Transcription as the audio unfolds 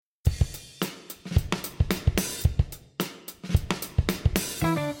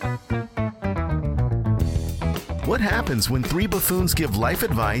What happens when three buffoons give life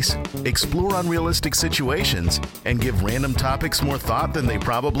advice, explore unrealistic situations, and give random topics more thought than they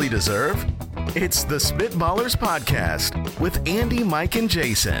probably deserve? It's the Spitballers Podcast with Andy, Mike, and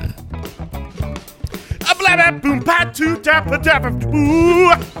Jason.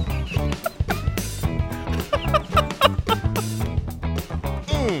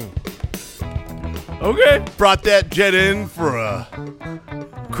 Okay. Brought that jet in for a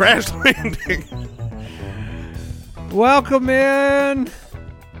crash landing. Welcome in,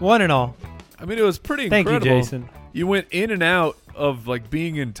 one and all. I mean, it was pretty Thank incredible. you, Jason. You went in and out of like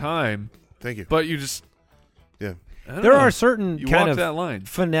being in time. Thank you. But you just, yeah. There are certain you kind walked of that line.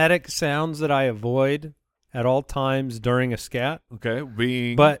 phonetic sounds that I avoid at all times during a scat. Okay,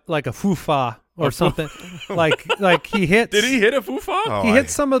 being. But like a foo-fa or something, like he hits. Did he hit a foo-fa? Oh, He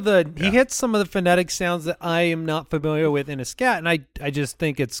hits some of the phonetic sounds that I am not familiar with in a scat, and I just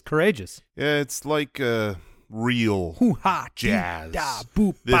think it's courageous. Yeah, it's like real Hoo-ha, jazz. dee-da,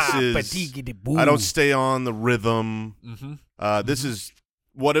 boop, This ba, is. ba-dee-giddy-boo. I don't stay on the rhythm. Mm-hmm. This is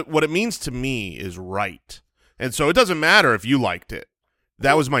what it means to me is right, and so it doesn't matter if you liked it.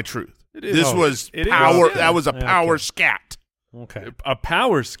 That was my truth. It is. This was It is. power. Yeah. That was a Yeah, power okay. scat. Okay. A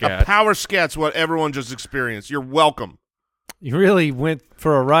power scat. A power scat's what everyone just experienced. You're welcome. You really went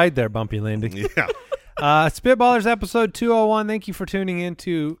for a ride there, Bumpy Landing. Yeah. Spitballers episode 201. Thank you for tuning in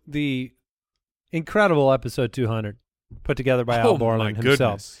to the incredible episode 200 put together by Al Oh, Borland my himself.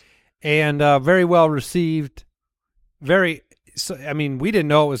 goodness. And very well received. I mean, we didn't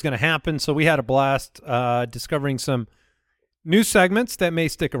know it was going to happen, so we had a blast discovering some new segments that may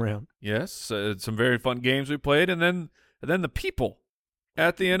stick around. Yes, some very fun games we played, and then the people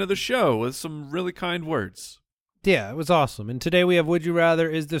at the end of the show with some really kind words. Yeah, it was awesome. And today we have Would You Rather,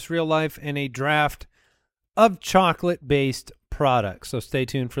 Is This Real Life, and a draft of chocolate-based products. So stay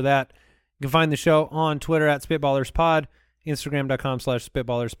tuned for that. You can find the show on Twitter at SpitballersPod,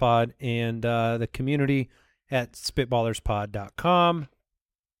 Instagram.com/SpitballersPod, and the community at SpitballersPod.com.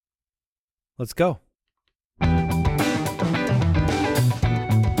 Let's go.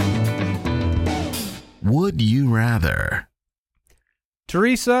 Would you rather?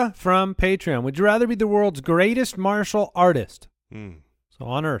 Teresa from Patreon. Would you rather be the world's greatest martial artist? So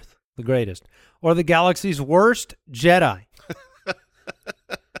on Earth, the greatest. Or the galaxy's worst Jedi?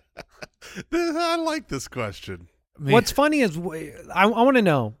 I like this question. What's funny is I want to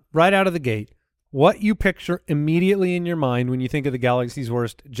know right out of the gate what you picture immediately in your mind when you think of the galaxy's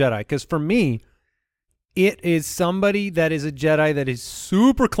worst Jedi. Because for me, it is somebody that is a Jedi that is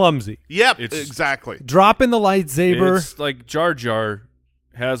super clumsy. Yep, It's- exactly. Dropping the lightsaber. It's like Jar Jar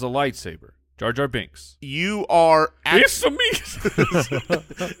has a lightsaber. Jar Jar Binks. You are It's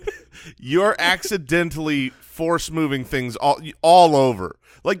me. you're accidentally force moving things all over.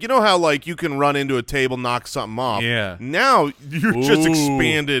 Like, you know how like you can run into a table, knock something off. Yeah. Now you're just Ooh.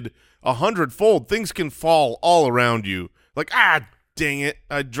 expanded 100-fold. Things can fall all around you. Like, dang it!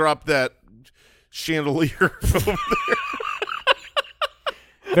 I dropped that chandelier over there.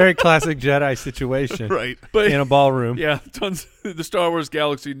 Very classic Jedi situation. Right. But In a ballroom. yeah, tons. The Star Wars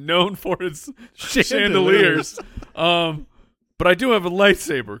galaxy known for its chandeliers. But I do have a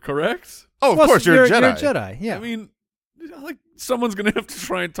lightsaber, correct? Oh, of Well, course, you're a Jedi. You're a Jedi, yeah. I mean, like someone's gonna have to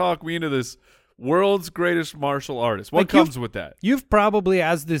try and talk me into this world's greatest martial artist. What Like, you've- comes with that? You've probably,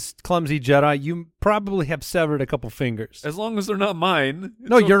 as this clumsy Jedi, you probably have severed a couple fingers. As long as they're not mine.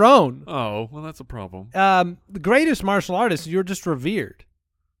 No, your own. Oh, well, that's a problem. The greatest martial artist, you're just revered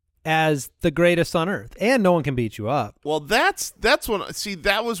as the greatest on earth, and no one can beat you up. Well, that's what. See,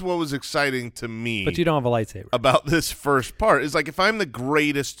 that was what was exciting to me. But you don't have a lightsaber. About this first part is like, if I'm the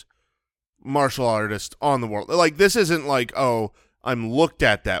greatest martial artist on the world, like this isn't like, oh, I'm looked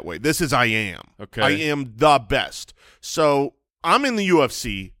at that way. This is I am. Okay. I am the best. So I'm in the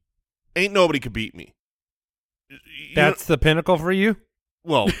UFC. Ain't nobody could beat me. That's the pinnacle for you?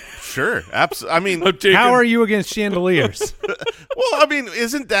 Well, sure. Absolutely. I mean, I'm taking- How are you against chandeliers? well, I mean,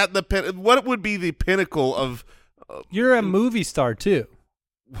 isn't that the what would be the pinnacle of? You're a movie star, too.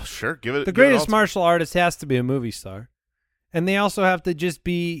 Well, sure, give it. The give it greatest all to- martial artist has to be a movie star. And they also have to just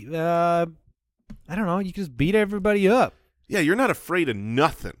be, I don't know, you can just beat everybody up. Yeah, you're not afraid of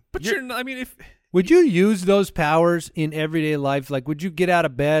nothing. But you're not, I mean, if Would you use those powers in everyday life? Like, would you get out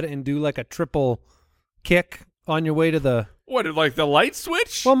of bed and do like a triple kick on your way to the... what, like the light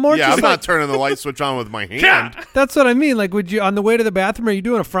switch? Well, more Yeah, just I'm like, not turning the light switch on with my hand. Yeah. that's what I mean. Like, would you, on the way to the bathroom, are you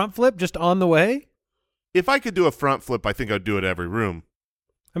doing a front flip just on the way? If I could do a front flip, I think I'd do it every room.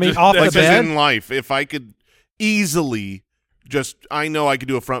 I mean, Just- off the Like, as bed? in life, if I could easily I know I could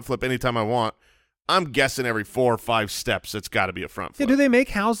do a front flip anytime I want, I'm guessing every 4 or 5 steps, it's got to be a front Yeah, flip. do they make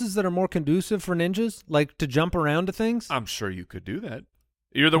houses that are more conducive for ninjas, like to jump around to things? I'm sure you could do that.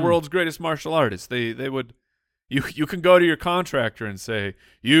 You're the world's greatest martial artist. They would. You can go to your contractor and say,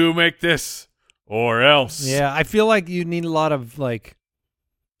 "You make this, or else." Yeah, I feel like you need a lot of, like,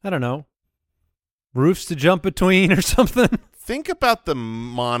 I don't know, roofs to jump between or something. Think about the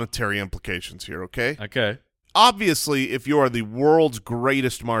monetary implications here, okay? Okay. Obviously, if you are the world's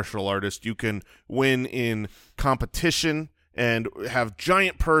greatest martial artist, you can win in competition and have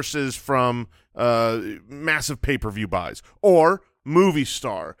giant purses from massive pay-per-view buys. Or movie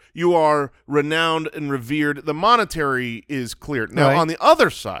star. You are renowned and revered. The monetary is clear. Now, Right. on the other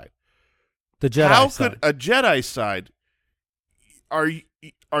side, The Jedi how side. could a Jedi side,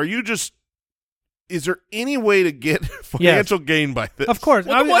 are you just, is there any way to get financial gain by this? Of course.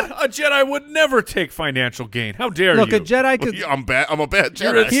 What? A Jedi would never take financial gain. How dare Look, you? a Jedi could. Well, I'm a bad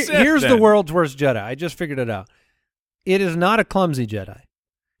You're Jedi. a Sith, Here's the then. world's worst Jedi. I just figured it out. It is not a clumsy Jedi.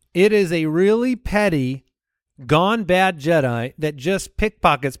 It is a really petty, gone bad Jedi that just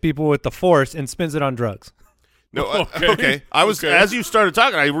pickpockets people with the Force and spends it on drugs. No, Okay. okay. I was Okay. as you started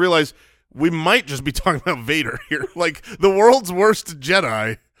talking, I realized we might just be talking about Vader here. Like the world's worst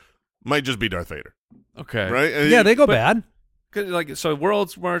Jedi might just be Darth Vader, Okay. right? Yeah, they go but- bad. 'Cause, like, so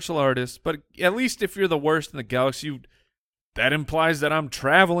world's martial artist, but at least if you're the worst in the galaxy, that implies that I'm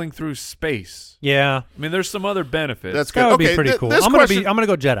traveling through space. Yeah, I mean, there's some other benefits. That's good. that would Okay, be pretty cool. this I'm question, gonna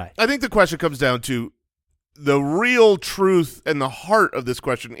go Jedi. I think the question comes down to the real truth, and the heart of this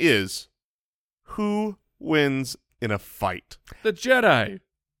question is who wins in a fight. the Jedi.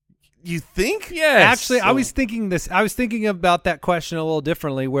 You think? Yes. Actually, I was thinking this. I was thinking about that question a little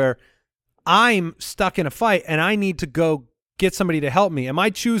differently, where I'm stuck in a fight and I need to go get somebody to help me. Am I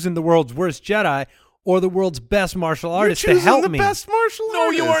choosing the world's worst Jedi or the world's best martial artist You're to help choosing me? the best martial No,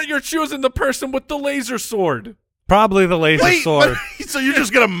 artist. you aren't. You're choosing the person with the laser sword. Probably the laser Wait, sword. so you're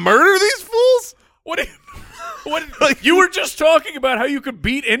just gonna murder these fools? What? What? You were just talking about how you could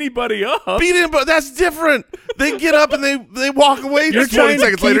beat anybody up. Beat him, but that's different. They get up and they walk away. You're Just 20 trying to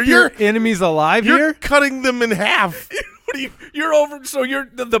seconds keep later, your enemies alive you're here? cutting them in half. What are you? You're over. So you're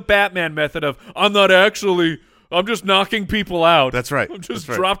the Batman method of I'm not actually. I'm just knocking people out. That's right. I just That's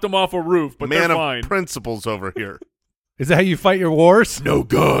right. dropped them off a roof, but Man they're of fine. principles over here. Is that how you fight your wars? No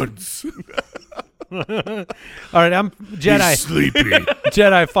guns. All right, I'm Jedi. sleepy.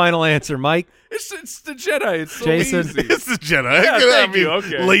 Jedi final answer, Mike. It's the Jedi. It's so Jason. easy. It's the Jedi. Yeah, I thank mean, you.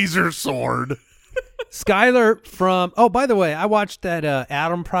 Okay. laser sword. Skylar from oh, by the way, I watched that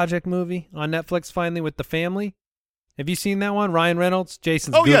Adam Project movie on Netflix finally with the family. Have you seen that one? Ryan Reynolds,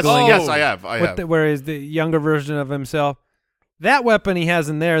 Jason's Oh yes, Googling yes, it. I have. I have. Where is the younger version of himself? That weapon he has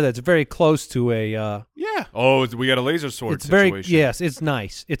in there that's very close to a Yeah. Oh, we got a laser sword it's very situation. yes, it's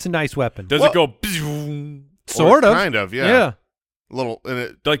nice. It's a nice weapon. Does Well- it go? Sort of. Kind of. Yeah. Yeah. A little. And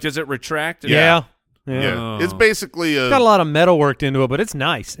it. Like, does it retract? Yeah. Yeah. Oh. It's basically a. It's got a lot of metal worked into it, but it's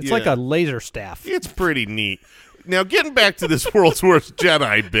nice. It's like Yeah. a laser staff. It's pretty neat. Now, getting back to this world's worst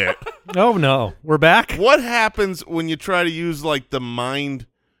Jedi bit. Oh no, we're back. What happens when you try to use like the mind?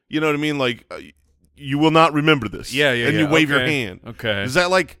 You know what I mean? Like you will not remember this. Yeah, yeah, And yeah. you wave your Okay. hand. Okay. Does that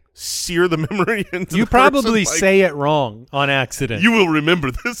like sear the memory into You the person? probably Like, say it wrong on accident. you will remember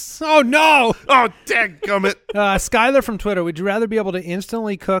this. oh no. Oh, dadgummit. Skylar from Twitter, would you rather be able to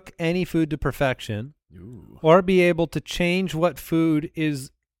instantly cook any food to perfection or be able to change what food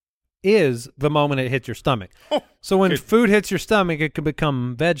is the moment it hits your stomach? So when Okay. food hits your stomach, it could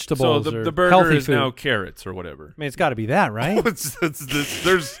become So vegetables the or burger healthy is food. now carrots or whatever. I mean, it's got to be that, right?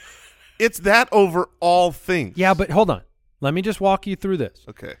 It's that over all things. Yeah, but hold on. Let me just walk you through this.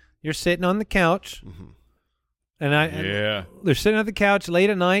 Okay. You're sitting on the couch, and Yeah. they're sitting on the couch late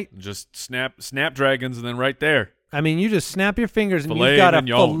at night. Just snapdragons and then right there. I mean, you just snap your fingers and Filet you've got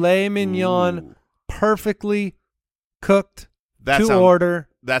mignon. a filet mignon, perfectly cooked That to sounds- order.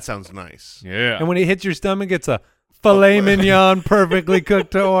 That sounds nice. Yeah. And when it hits your stomach, it's a filet mignon, perfectly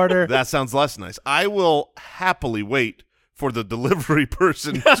cooked to order. That sounds less nice. I will happily wait for the delivery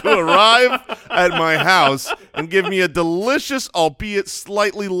person to arrive at my house and give me a delicious, albeit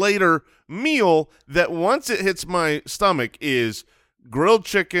slightly later, meal that once it hits my stomach is grilled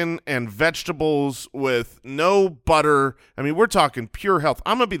chicken and vegetables with no butter. I mean, we're talking pure health.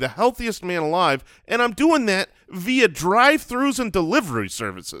 I'm going to be the healthiest man alive, and I'm doing that via drive-thrus and delivery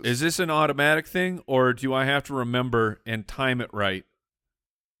services. Is this an automatic thing, or do I have to remember and time it right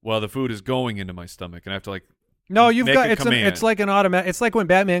while the food is going into my stomach, and I have to like? No, you've Make got a it's command. like an automatic. It's like when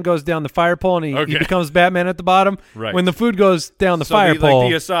Batman goes down the fire pole and he Okay. becomes Batman at the bottom. Right. When the food goes down the So fire pole, like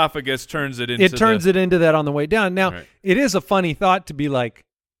the esophagus turns it into. it turns it into that on the way down. Now, Right. it is a funny thought to be like,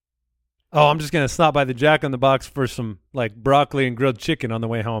 oh, I'm just going to stop by the Jack in the Box for some like broccoli and grilled chicken on the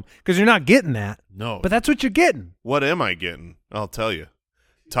way home, because you're not getting that. No. But that's what you're getting. What am I getting? I'll tell you.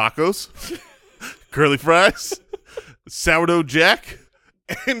 Tacos, curly fries, sourdough jack,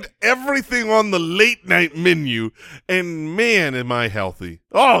 and everything on the late night menu. And man, am I healthy.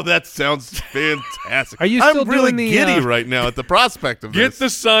 Oh, that sounds fantastic. Are you still I'm really doing the, giddy right now at the prospect of Get this. the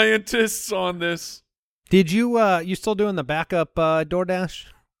scientists on this. Did you still doing the backup DoorDash?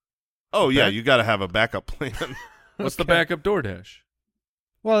 Oh, yeah, you got to have a backup plan. What's the backup DoorDash?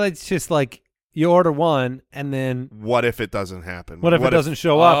 Well, it's just like you order one, and then What if it doesn't happen? what if it doesn't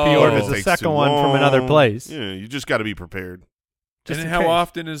show up? He Oh. orders What if it a takes second too one from another long? place. Yeah, you just got to be prepared. Just And in how case.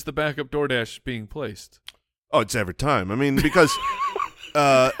 often is the backup DoorDash being placed? Oh, it's every time. I mean, because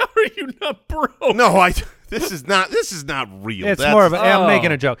How are you not broke? this is not real. It's That's- more of a, I'm oh,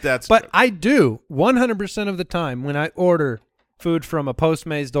 making a joke. that's but joke. I do 100% of the time when I order food from a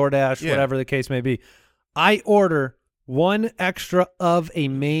Postmates, DoorDash, Yeah. whatever the case may be, I order one extra of a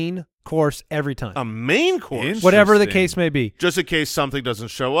main course every time, a main course. whatever the Interesting. case may be. Just in case something doesn't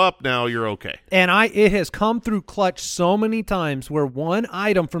show up, now you're okay. And it has come through clutch so many times where one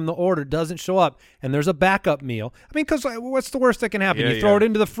item from the order doesn't show up, and there's a backup meal. I mean, because what's the worst that can happen? Yeah, You throw yeah. it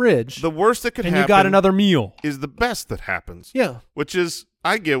into the fridge, The worst that could and happen you got another meal. is the best that happens. Yeah, Which is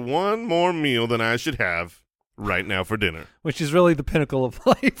I get one more meal than I should have right now for dinner. which is really the pinnacle of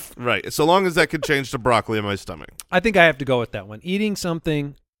life. Right. So long as that could change to broccoli in my stomach. I think I have to go with that one. Eating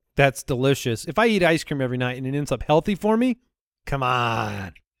something that's delicious. If I eat ice cream every night and it ends up healthy for me, come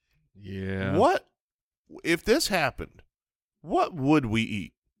on. Yeah. What if this happened? What would we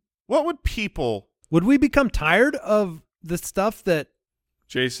eat? What would people Would we become tired of the stuff that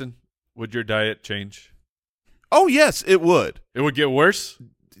Jason, would your diet change? Oh, yes, it would. It would get worse?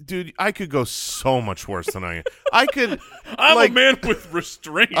 Dude, I could go so much worse than I am. I could I'm like, a man with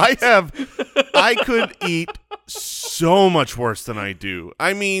restraint. I could eat so much worse than I do.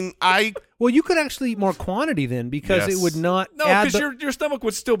 I mean, well, you could actually eat more quantity then, because Yes. it would not No, add because your stomach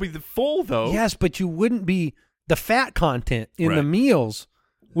would still be full, though. Yes, but you wouldn't be the fat content in the Right. meals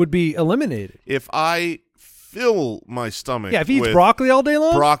would be eliminated. if I fill my stomach Yeah, if he eats with broccoli all day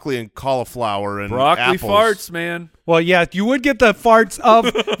long? broccoli and cauliflower and Broccoli apples, farts, man. Well, yeah, you would get the farts of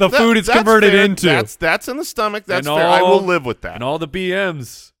the food it's that's converted fair. into. That's in the stomach. That's And fair. I will all- live with that. And all the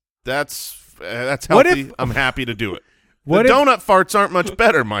BMs. That's What healthy. if- I'm happy to do it. What the if- donut farts aren't much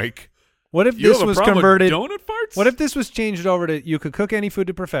better, Mike. What if You this have a was problem with converted? donut farts? What if this was changed over to you could cook any food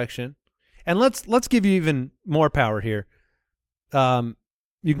to perfection? And let's give you even more power here.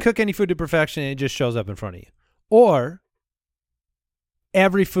 You can cook any food to perfection and it just shows up in front of you. Or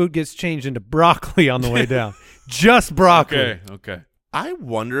every food gets changed into broccoli on the way down. Just broccoli. Okay. I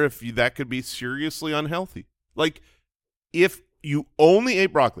wonder if that could be seriously unhealthy. Like, if you only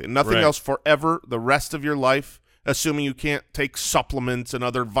ate broccoli and nothing Right. else forever, the rest of your life, assuming you can't take supplements and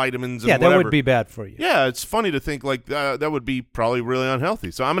other vitamins and Yeah, whatever. that would be bad for you. Yeah, it's funny to think like that would be probably really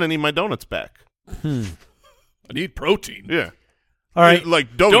unhealthy. So I'm going to need my donuts back. I need protein. Yeah. All right.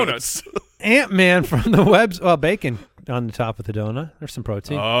 Like donuts. Ant-Man from the webs. Well, bacon on the top of the donut. There's some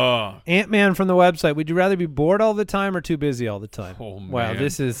protein. Oh. Ant-Man from the website. Would you rather be bored all the time or too busy all the time? Oh, man. Wow,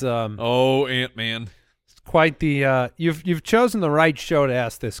 this is Oh, Ant-Man. quite the you've chosen the right show to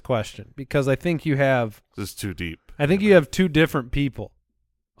ask this question, because I think you have This is too deep. two different people.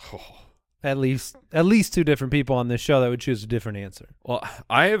 At least two different people on this show that would choose a different answer. Well,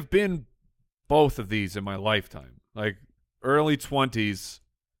 I have been both of these in my lifetime. Like early 20s,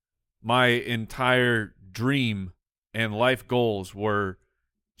 my entire dream and life goals were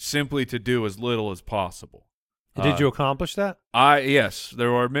simply to do as little as possible. Did you accomplish that? Yes,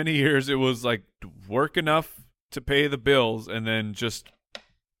 there were many years it was like work enough to pay the bills and then just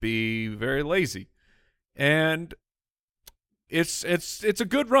be very lazy. And it's a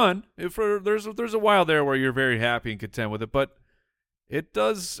good run. There's a while there where you're very happy and content with it, but it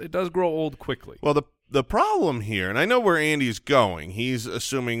does grow old quickly. Well, the problem here, and I know where Andy's going. He's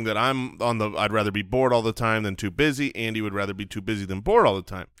assuming that I'd rather be bored all the time than too busy. Andy would rather be too busy than bored all the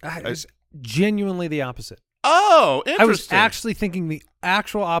time. It's genuinely the opposite. Oh, I was interesting. actually thinking the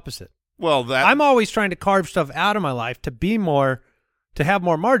actual opposite. Well, I'm always trying to carve stuff out of my life to have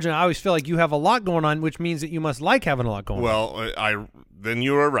more margin. I always feel like you have a lot going on, which means that you must like having a lot going on. well, then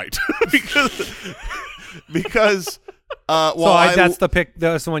you are right because That's the pick.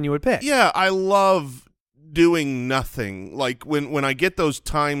 That's the one you would pick. yeah, I love doing nothing. Like when I get those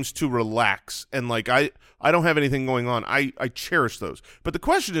times to relax and like I don't have anything going on, I cherish those. But the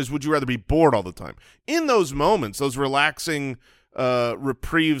question is, would you rather be bored all the time? In those moments, those relaxing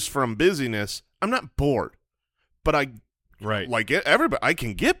reprieves from busyness, I'm not bored. But Right. like everybody, I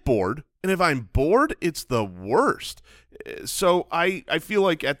can get bored, And if I'm bored, it's the worst. So I feel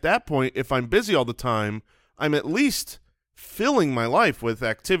like at that point, if I'm busy all the time, I'm at least filling my life with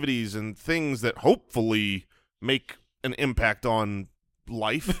activities and things that hopefully make an impact on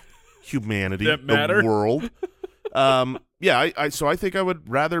life, humanity, that matter. the world. So I think I would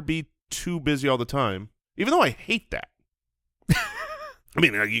rather be too busy all the time, even though I hate that. I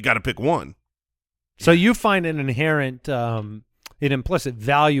mean, you got to pick one. So you find an inherent, an implicit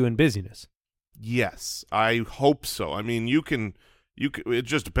value in busyness. Yes, I hope so. I mean, you can. It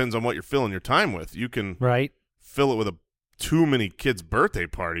just depends on what you're filling your time with. You can fill it with too many kids' birthday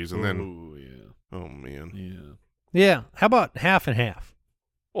parties, and then oh man, yeah. How about half and half?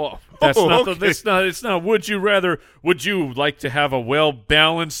 Well, that's not. okay. It's not. Would you rather? Would you like to have a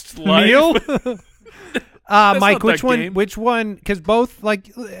well-balanced life? Meal? Mike, not that which game. which one? Because both,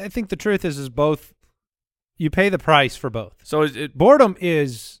 like, I think the truth is both. You pay the price for both. So Boredom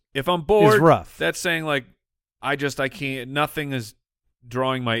is if I'm bored, rough. That's saying like I can't. Nothing is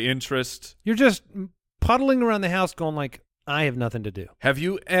drawing my interest. You're just puddling around the house, going like, I have nothing to do. Have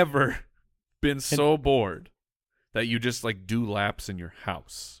you ever been so bored that you just like do laps in your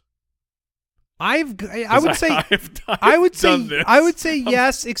house? I would say done this. I would say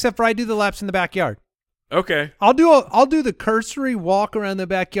yes, except for I do the laps in the backyard. Okay. I'll do the cursory walk around the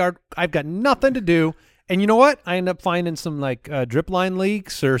backyard. I've got nothing to do. And you know what? I end up finding some like drip line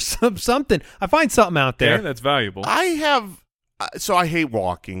leaks or something. I find something out there. Okay, that's valuable. I have. So I hate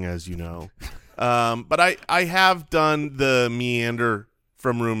walking, as you know, but I have done the meander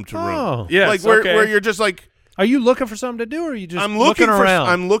from room to room. Oh, yes, like where you're just like. Are you looking for something to do, or are you just I'm looking around?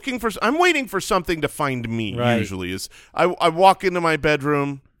 I'm waiting for something to find me. Right. Usually, I walk into my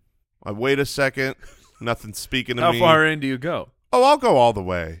bedroom, I wait a second, nothing's speaking to me. How far in do you go? Oh, I'll go all the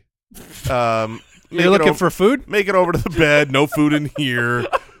way. You're looking for food? Make it over to the bed. No food in here.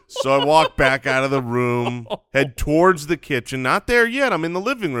 So I walk back out of the room, head towards the kitchen. Not there yet. I'm in the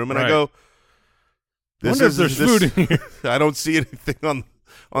living room, and I go. I wonder if there's food in here. I don't see anything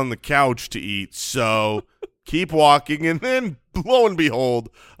on the couch to eat. So keep walking, and then lo and behold,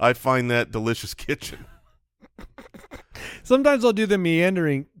 I find that delicious kitchen. Sometimes I'll do the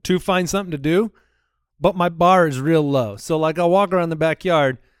meandering to find something to do, but my bar is real low. So like I'll walk around the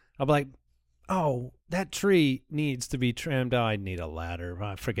backyard. I'm like, oh, that tree needs to be trimmed. Oh, I need a ladder.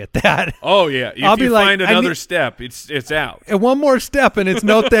 I forget that. Oh yeah, if I'll be you like, find another step, it's out. And one more step, and it's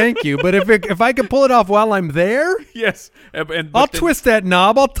no thank you. But if I can pull it off while I'm there, Yes, I'll twist that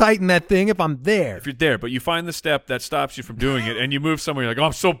knob. I'll tighten that thing if I'm there. If you're there, but you find the step that stops you from doing it, and you move somewhere, you're like, oh,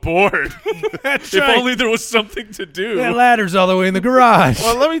 I'm so bored. That's If right. only there was something to do. That ladder's all the way in the garage.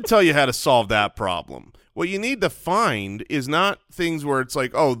 Well, let me tell you how to solve that problem. What you need to find is not things where it's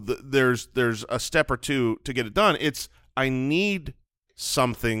like, oh, there's a step or two to get it done. It's I need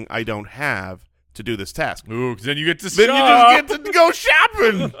something I don't have to do this task. Ooh, 'cause then you get to Then shop. you just get to go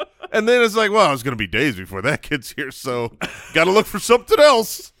shopping. And then it's like, well, it's going to be days before that gets here, so got to look for something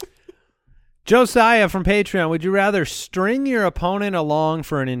else. Josiah from Patreon, would you rather string your opponent along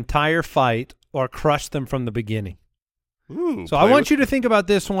for an entire fight or crush them from the beginning? Ooh, So I want you to think about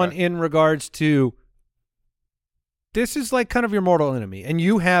this one in regards to this is like kind of your mortal enemy, and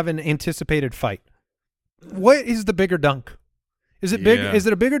you have an anticipated fight. What is the bigger dunk? Is it big? Yeah. Is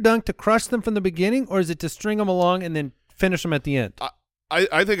it a bigger dunk to crush them from the beginning, or is it to string them along and then finish them at the end?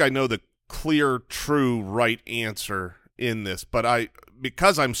 I think I know the clear, true, right answer in this, but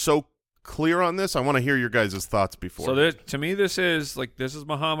because I'm so clear on this, I want to hear your guys' thoughts before. So to me, this is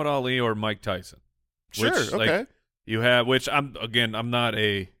Muhammad Ali or Mike Tyson. Sure, Which, okay. Like, you have, which I'm not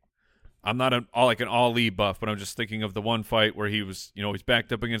an Ali buff, but I'm just thinking of the one fight where he was, he's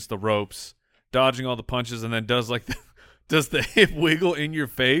backed up against the ropes, dodging all the punches, and then does the hip wiggle in your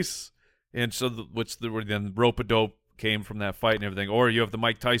face, and so where then rope-a-dope came from that fight and everything. Or you have the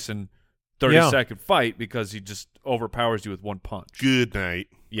Mike Tyson 30-second fight because he just overpowers you with one punch. Good night.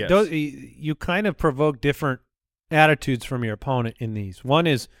 Yes. You kind of provoke different attitudes from your opponent in these. One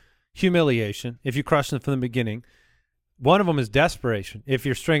is humiliation, if you crush them from the beginning. One of them is desperation, if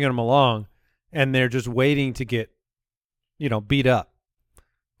you're stringing them along and they're just waiting to get, beat up.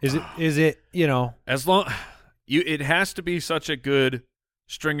 Is it As long it has to be such a good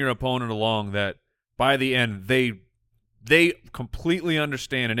string your opponent along that by the end they completely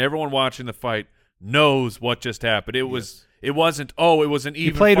understand, and everyone watching the fight knows what just happened. It wasn't it was an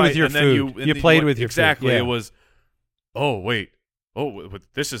even played fight, with your and then food. You played with your food. exactly. Yeah. It was, oh wait, oh,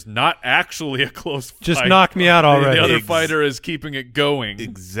 this is not actually a close fight. Just knock me out already. The other fighter is keeping it going.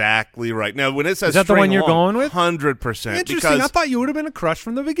 Exactly right. Now, when it says is that the one you're going with? 100%. Interesting. I thought you would have been a crush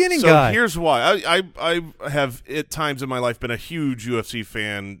from the beginning, so guy. Here's why. I have at times in my life been a huge UFC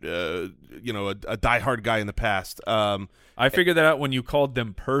fan. A diehard guy in the past. I figured that out when you called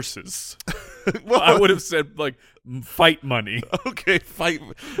them purses. Well, I would have said like fight money. Okay, fight.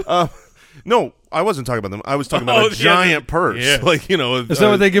 No, I wasn't talking about them. I was talking about a giant purse. Yeah. Like, is that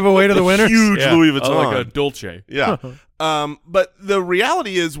what they give away to the winners? Huge Louis Vuitton. Like a Dolce. Yeah. But the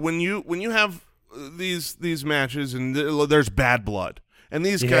reality is when you have these matches and there's bad blood and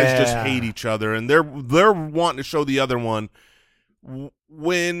these guys just hate each other and they're wanting to show the other one.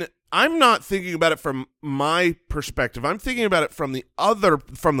 When I'm not thinking about it from my perspective, I'm thinking about it from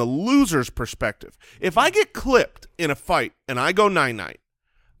the loser's perspective. If I get clipped in a fight and I go 9-9,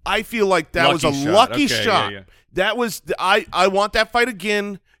 I feel like that was a lucky shot. Yeah. That was I want that fight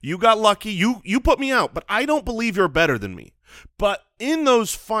again. You got lucky. You put me out, but I don't believe you're better than me. But in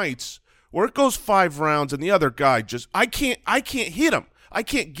those fights where it goes 5 rounds and the other guy just I can't hit him. I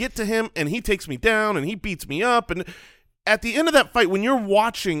can't get to him and he takes me down and he beats me up, and at the end of that fight when you're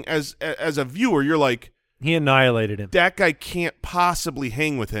watching as a viewer, you're like, he annihilated him. That guy can't possibly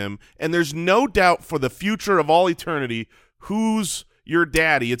hang with him, and there's no doubt for the future of all eternity who's your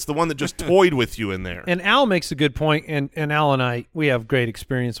daddy. It's the one that just toyed with you in there. And Al makes a good point, and Al and I, we have great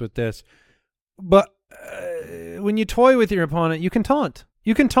experience with this. But when you toy with your opponent, you can taunt.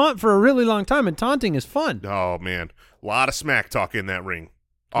 You can taunt for a really long time, and taunting is fun. Oh, man. A lot of smack talk in that ring.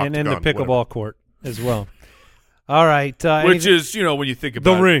 And in the pickleball court as well. All right. Which is, when you think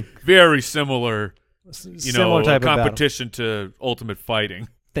about the ring, very similar, similar type competition to Ultimate Fighting.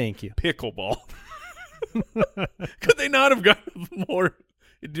 Thank you. Pickleball. Could they not have got more,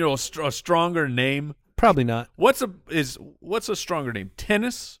 a stronger name? Probably not. What's a stronger name?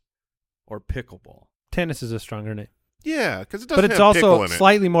 Tennis or pickleball? Tennis is a stronger name. Yeah, because it doesn't. But it's have pickle also in it.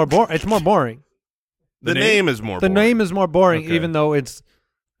 slightly more boring. It's more boring. The name is more. The boring. name is more boring, Okay. even though it's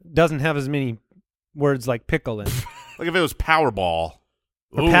doesn't have as many words like pickle in it. Like if it was Powerball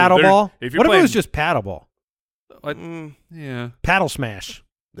or paddleball. What if playing, it was just paddleball? Yeah. Paddle smash.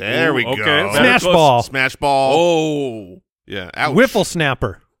 There we okay. go. Smash ball. Smash ball. Oh. Yeah. Ouch. Whiffle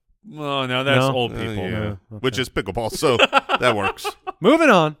snapper. Oh, no, that's No? old people. Yeah. Okay. Which is pickleball, so that works. Moving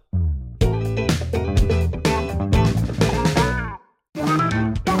on.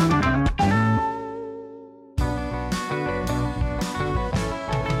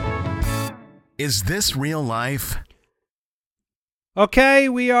 Is this real life? Okay,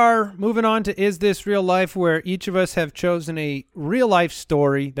 we are moving on to Is This Real Life, where each of us have chosen a real life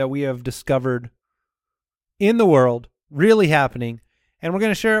story that we have discovered in the world, really happening, and we're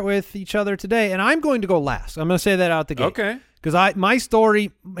going to share it with each other today. And I'm going to go last. I'm going to say that out the gate. Okay. Because my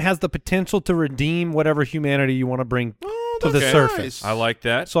story has the potential to redeem whatever humanity you want to bring to the surface. I like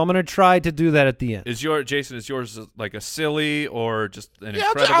that. So I'm going to try to do that at the end. Is yours like a silly or just an Yeah,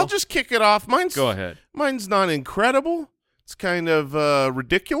 incredible? I'll just kick it off. Go ahead. Mine's not incredible. It's kind of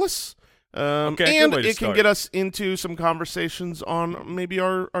ridiculous. Okay, and good way to it can start. get us into some conversations on maybe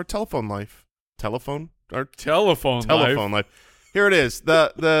our telephone life. Our Telephone life. Here it is.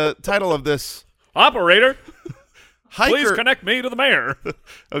 The title of this. Operator, Hiker. please connect me to the mayor.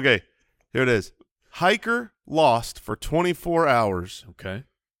 Okay, here it is. Hiker lost for 24 hours. Okay.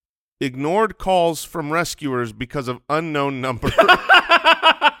 Ignored calls from rescuers because of unknown number. Come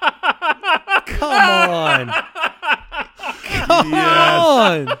on. Come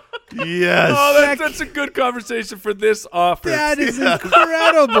on. Yes. Oh, that's a good conversation for this office. That is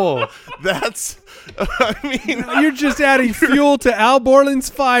incredible. That's, I mean, You're just adding fuel to Al Borland's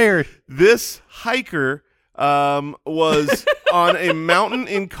fire. this hiker was on a mountain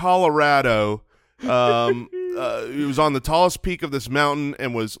in Colorado. He was on the tallest peak of this mountain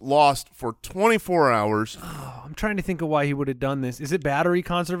and was lost for 24 hours. Oh, I'm trying to think of why he would have done this. Is it battery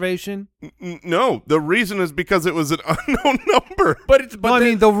conservation? No, the reason is because it was an unknown number. I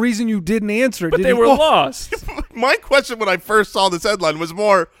mean, the reason you didn't answer it. But they were lost. My question when I first saw this headline was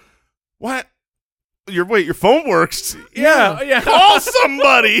more, what? Your phone works. Yeah. Call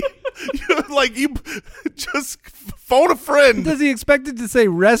somebody. you just phone a friend. Does he expect it to say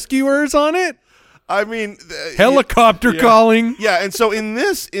rescuers on it? I mean, Helicopter calling. Yeah, and so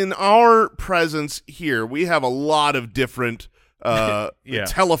in our presence here, we have a lot of different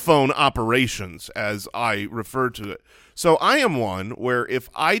telephone operations, as I refer to it. So I am one where if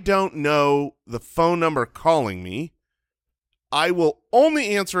I don't know the phone number calling me, I will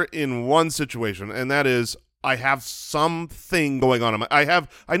only answer it in one situation, and that is I have something going on.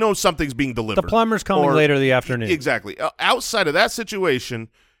 I know something's being delivered. The plumber's coming later in the afternoon. Exactly. Outside of that situation,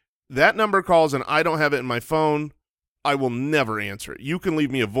 that number calls and I don't have it in my phone, I will never answer it. You can leave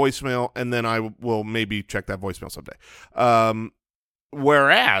me a voicemail, and then I will maybe check that voicemail someday.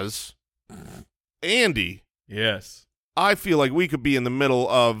 Whereas, Andy, Yes. I feel like we could be in the middle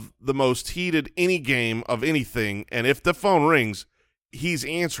of the most heated any game of anything, and if the phone rings, he's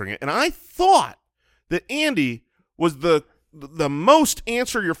answering it. And I thought that Andy was the most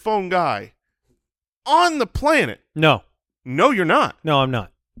answer your phone guy on the planet. No, you're not. No, I'm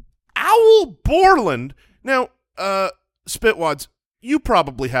not. Owl Borland. Now, Spitwads, you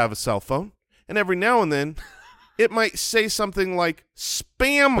probably have a cell phone, and every now and then it might say something like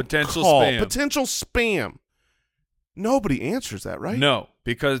spam Potential call, spam. potential spam. Nobody answers that, right? No,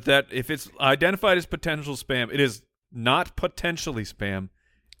 because if it's identified as potential spam, it is not potentially spam.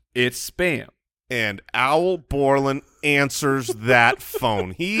 It's spam. And Owl Borland answers that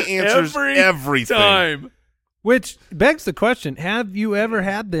phone. He answers everything. Time. Which begs the question, have you ever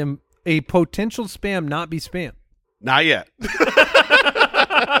had a potential spam not be spam? Not yet.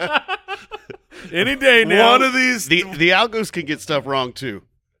 Any day now. One of these. The algos can get stuff wrong too.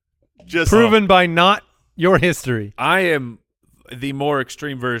 Just Proven by not your history. I am the more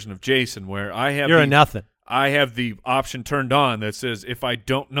extreme version of Jason, where I have You're a nothing. I have the option turned on that says if I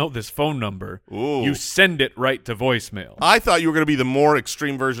don't know this phone number, Ooh. you send it right to voicemail. I thought you were going to be the more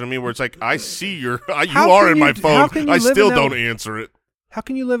extreme version of me, where it's like, I see you How are can in you- my how phone. can you I live in still that- don't answer it. How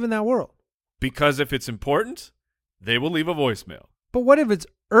can you live in that world? Because if it's important, they will leave a voicemail. But what if it's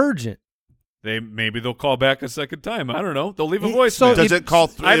urgent? Maybe they'll call back a second time. I don't know. They'll leave a So voicemail. Does it call?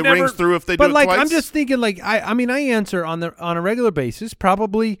 I've It never- rings through if they do But it like, twice? I'm just thinking, like, I mean, I answer on a regular basis,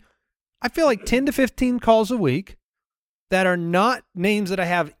 probably, I feel like 10 to 15 calls a week that are not names that I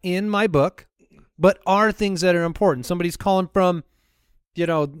have in my book, but are things that are important. Somebody's calling from,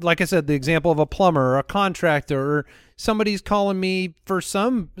 like I said, the example of a plumber or a contractor, or somebody's calling me for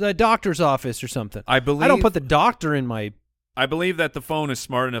the doctor's office or something. I don't put the doctor in my. I believe that the phone is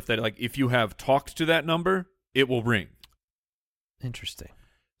smart enough that, like, if you have talked to that number, it will ring. Interesting.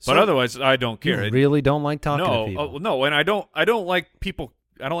 But otherwise, I don't care. You really don't like talking no, to people. no, and I don't like people.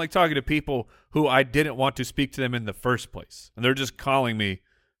 I don't like talking to people who I didn't want to speak to them in the first place, and they're just calling me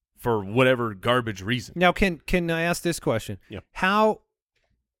for whatever garbage reason. Now, can I ask this question? Yeah. How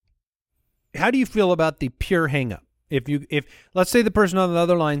do you feel about the pure hang up? If let's say the person on the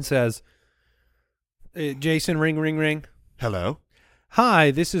other line says, Jason, ring, ring, ring. Hello.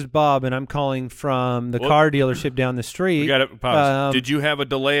 Hi, this is Bob, and I'm calling from the car dealership down the street. We got to pause. Did you have a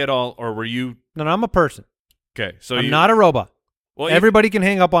delay at all, or were you? No, I'm a person. Okay, so I'm not a robot. Well, everybody can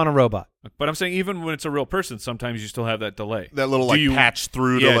hang up on a robot. But I'm saying even when it's a real person, sometimes you still have that delay. That little patch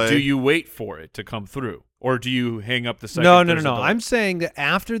through yeah, delay. do you wait for it to come through, or do you hang up the second? No. there's a delay? I'm saying that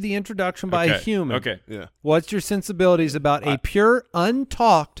after the introduction by a human, Yeah. what's your sensibilities about a pure,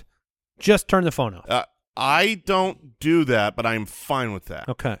 untalked, just turn the phone off? I don't do that, but I'm fine with that.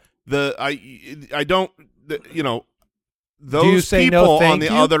 Okay. I don't. Those Do you say people no, on thank the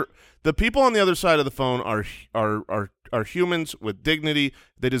you? other. The people on the other side of the phone are humans with dignity.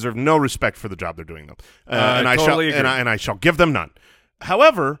 They deserve no respect for the job they're doing, though, and I totally shall agree. and I shall give them none.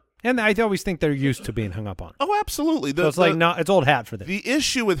 However, And I always think they're used to being hung up on. oh, absolutely. So it's like it's old hat for them. The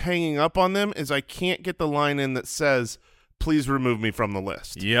issue with hanging up on them is I can't get the line in that says, please remove me from the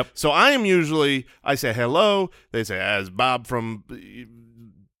list. Yep. So I say hello. They say, as Bob from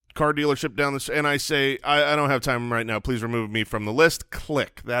car dealership down the street, and I say, I don't have time right now. Please remove me from the list.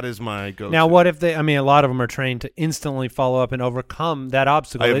 Click. That is my go-to. Now, what if a lot of them are trained to instantly follow up and overcome that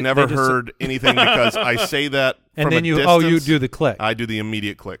obstacle. I've never heard anything because I say that and from then a you distance. do the click. I do the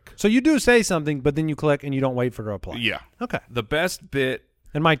immediate click. So you do say something, but then you click and you don't wait for the reply. Yeah. Okay. The best bit.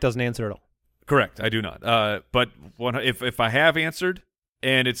 And Mike doesn't answer at all. Correct. I do not. But if I have answered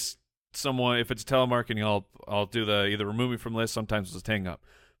and it's someone, if it's telemarketing, I'll do the either remove me from list. Sometimes it's just hang up.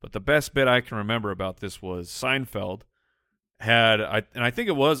 But the best bit I can remember about this was Seinfeld and I think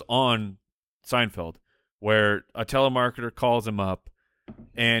it was on Seinfeld, where a telemarketer calls him up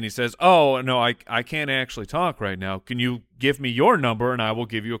and he says, "Oh no, I can't actually talk right now. Can you give me your number and I will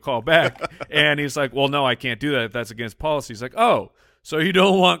give you a call back?" And he's like, "Well, no, I can't do that. That's against policy." He's like, "Oh, so you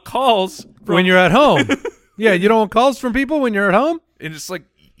don't want calls When you're at home. Yeah, you don't want calls from people when you're at home? And it's like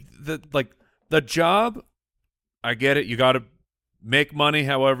the job, I get it. You got to make money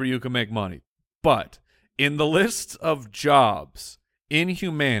however you can make money. But in the list of jobs in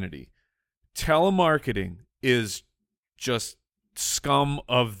humanity, telemarketing is just scum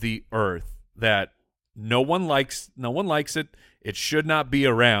of the earth that no one likes it. It should not be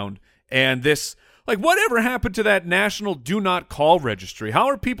around. And this, Like, whatever happened to that national do not call registry? How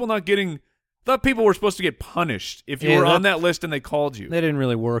are people not getting – thought people were supposed to get punished if you were on that list and they called you. They didn't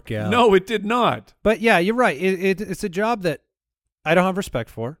really work out. No, it did not. But, yeah, you're right. It's a job that I don't have respect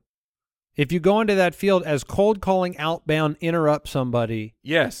for. If you go into that field as cold calling outbound, interrupt somebody.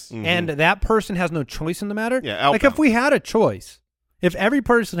 Yes. Mhm. And that person has no choice in the matter. Yeah, like if we had a choice, if every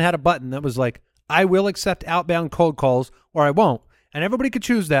person had a button that was like, I will accept outbound cold calls or I won't, and everybody could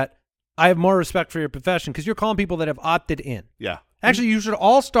choose that, I have more respect for your profession because you're calling people that have opted in. Yeah. Actually, you should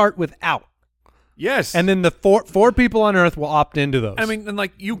all start with out. Yes. And then the four people on earth will opt into those. I mean, and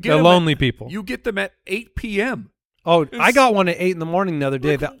like you get the them lonely people. You get them at 8 p.m. Oh, I got one at 8 in the morning the other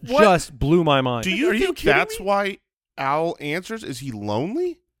day that what? just blew my mind. Do you Are you think kidding that's me? why Owl answers? Is he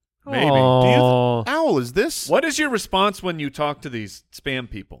lonely? Maybe. Oh. Owl, is this? What is your response when you talk to these spam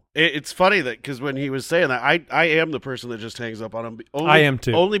people? It's funny that because when he was saying that, I am the person that just hangs up on him. I am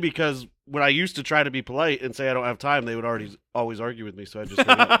too. Only because when I used to try to be polite and say I don't have time, they would always argue with me. So I just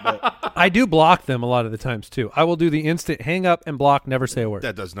hang up. But I do block them a lot of the times too. I will do the instant hang up and block, never say a word.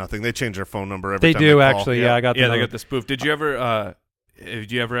 That does nothing. They change their phone number every They time do call. actually. Yeah, I got Yeah, the they got the spoof. Did you ever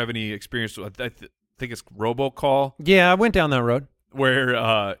have any experience with, I think it's robocall, Yeah, I went down that road.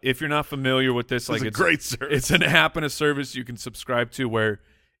 where if you're not familiar with this, like It's a great service. It's an app and a service you can subscribe to where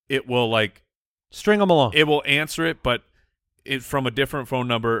it will like String them along. it will answer it, but it from a different phone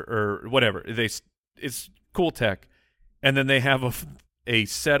number or whatever. It's cool tech, and then they have a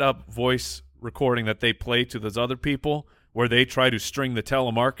set up voice recording that they play to those other people where they try to string the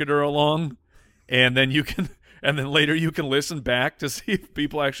telemarketer along, and then you can and then later you can listen back to see if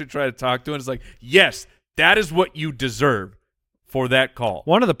people actually try to talk to it. It's like, yes, that is what you deserve for that call.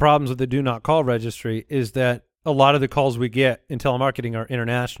 One of the problems with the do not call registry is that a lot of the calls we get in telemarketing are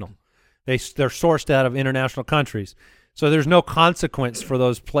international. They're sourced out of international countries. So there's no consequence for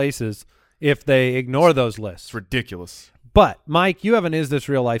those places if they ignore those lists. It's ridiculous. But, Mike, you have an Is This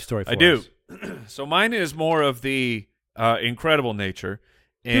Real Life story for I us. do. So mine is more of the incredible nature.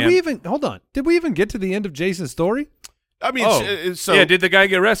 And Did we even get to the end of Jason's story? I mean, Oh, so yeah, did the guy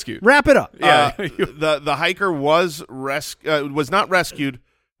get rescued? Wrap it up. Yeah. the hiker was not rescued.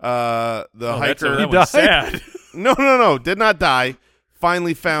 The hiker that was died? sad. no, did not die.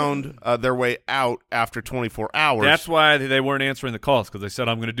 Finally found their way out after 24 hours. That's why they weren't answering the calls, because they said,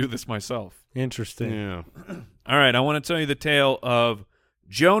 I'm going to do this myself. Interesting. yeah. All right, I want to tell you the tale of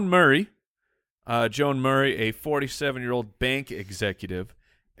Joan Murray. Joan Murray, a 47-year-old bank executive,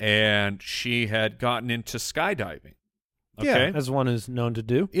 and she had gotten into skydiving. Okay? Yeah, as one is known to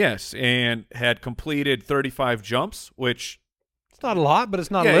do. Yes, and had completed 35 jumps, which It's not a lot, but it's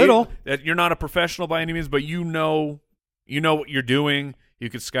not yeah, little. you're not a professional by any means, but you know what you're doing. You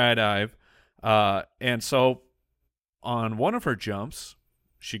could skydive. And so on one of her jumps,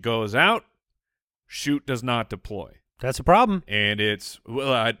 she goes out, chute does not deploy. That's a problem. And it's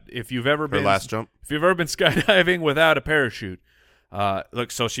if you've ever Her been last jump. if you've ever been skydiving without a parachute,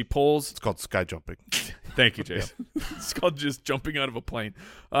 look, so she pulls. It's called sky jumping. Thank you, Jason. It's called just jumping out of a plane.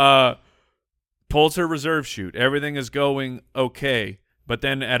 Pulls her reserve chute. Everything is going okay, but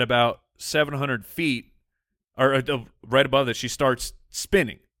then at about 700 feet, or right above it, she starts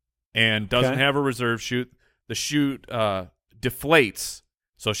spinning and doesn't Okay. have a reserve chute. The chute deflates,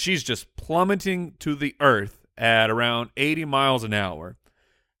 so she's just plummeting to the earth at around 80 miles an hour.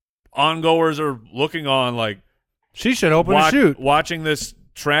 Ongoers are looking on like She should open a chute. watching this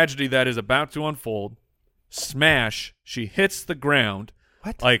tragedy that is about to unfold. Smash. She hits the ground.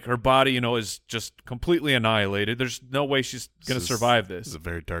 What? Like her body, is just completely annihilated. There's no way she's going to survive This is this. a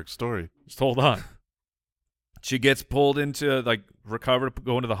very dark story. Just hold on. She gets pulled into, recovered,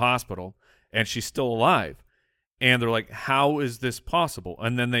 going to the hospital, and she's still alive. And they're like, how is this possible?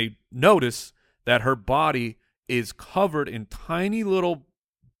 And then they notice that her body is covered in tiny little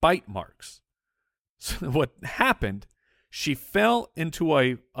bite marks. So what happened, she fell into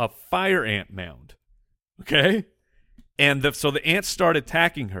a fire ant mound, okay? And so the ants started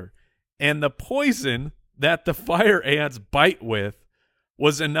attacking her. And the poison that the fire ants bite with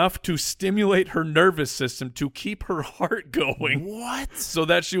was enough to stimulate her nervous system to keep her heart going. What? So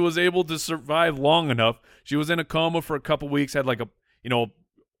that she was able to survive long enough. She was in a coma for a couple weeks, had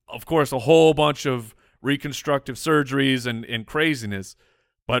of course, a whole bunch of reconstructive surgeries and craziness,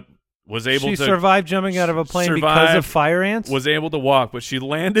 but was able She to survived jumping out of a plane because of fire ants? was able to walk, but she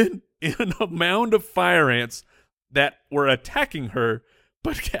landed in a mound of fire ants that were attacking her,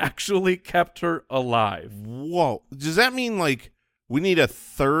 but actually kept her alive. Whoa. Does that mean we need a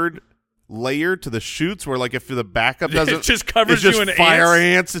third layer to the chutes where if the backup doesn't It just covers it's just you in fire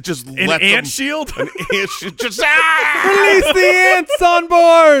ants? It just An lets ant them, shield? an ant shield just Release the ants on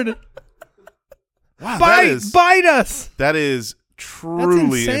board! Wow, bite us. that is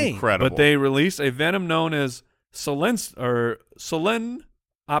truly insane. incredible. But they released a venom known as solenopsin.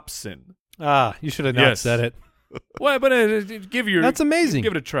 You should have not Yes. said it. Well, but That's amazing.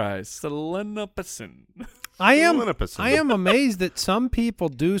 Give it a try. Solenopsin. I Solenopsin. am amazed that some people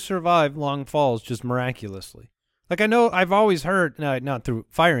do survive long falls just miraculously. Like I know I've always heard, not through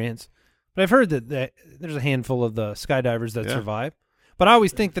fire ants, but I've heard that there's a handful of the skydivers that survive. But I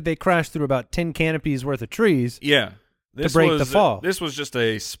always think that they crash through about 10 canopies worth of trees. Yeah. To break the fall. This was just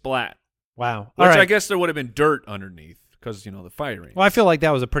a splat, Wow. which All right. I guess there would have been dirt underneath because, the fire ants. Well, I feel like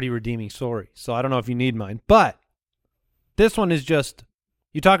that was a pretty redeeming story, so I don't know if you need mine. But this one is just,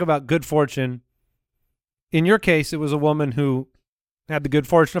 you talk about good fortune. In your case, it was a woman who had the good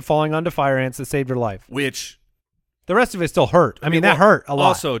fortune of falling onto fire ants that saved her life. Which, The rest of it still hurt. I mean, that hurt a lot.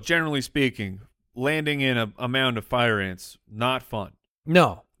 Also, generally speaking, landing in a mound of fire ants, not fun.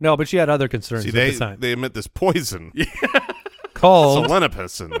 No, but she had other concerns See, at the time. they emit this poison, Cold.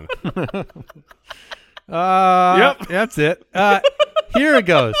 solenopsin. Yep. That's it. Here it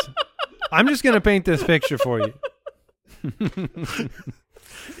goes. I'm just going to paint this picture for you.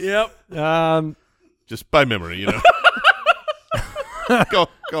 Yep. Just by memory, go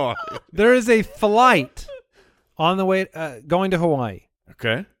on. There is a flight on the way going to Hawaii,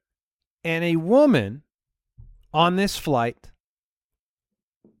 Okay. and a woman on this flight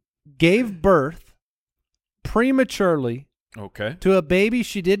gave birth prematurely Okay. to a baby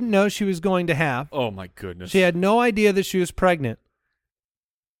she didn't know she was going to have. Oh, my goodness. She had no idea that she was pregnant.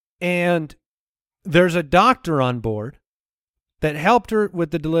 And there's a doctor on board that helped her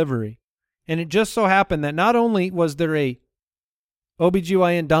with the delivery. And it just so happened that not only was there a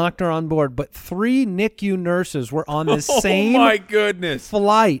OBGYN doctor on board, but 3 NICU nurses were on the same Oh, my goodness.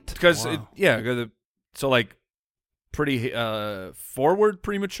 flight. Because, so, like, pretty forward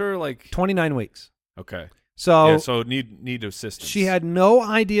premature, like 29 weeks. okay. So, So need assistance. she had no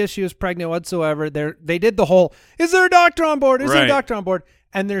idea she was pregnant whatsoever. They did the whole, is there a doctor on board? Is there a Right. doctor on board?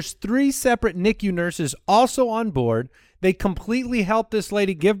 And there's 3 separate NICU nurses also on board. They completely helped this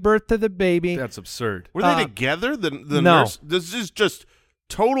lady give birth to the baby. That's absurd. Were they together? The no. nurse. This is just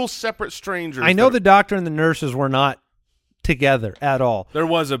total separate strangers. I know that the doctor and the nurses were not together at all. There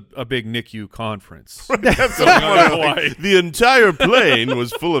was a big NICU conference. That's Going on in Hawaii. the entire plane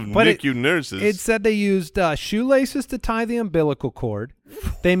was full of But NICU nurses. It said they used shoelaces to tie the umbilical cord.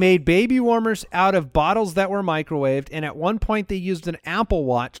 They made baby warmers out of bottles that were microwaved, and at one point they used an Apple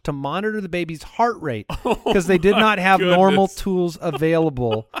Watch to monitor the baby's heart rate because they did not have normal tools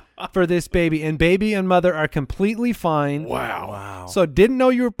available for this baby. And baby and mother are completely fine. Wow. So didn't know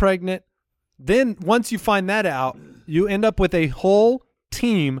you were pregnant. Then once you find that out, you end up with a whole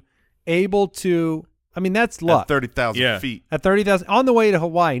team able to, I mean, that's luck. At 30,000 feet. At 30,000 on the way to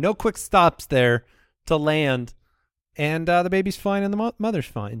Hawaii. No quick stops there to land. And the baby's fine and the mother's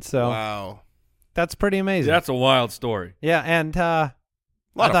fine. So Wow. that's pretty amazing. That's a wild story. Yeah, and I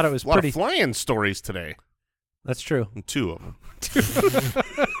thought it was a lot pretty. of flying stories today. That's true. And 2 of them.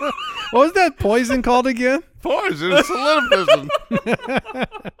 What was that poison called again? Poison, solenopsin.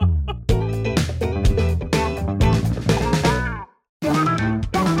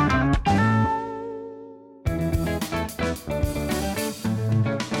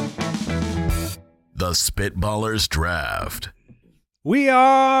 The Spitballers Draft. We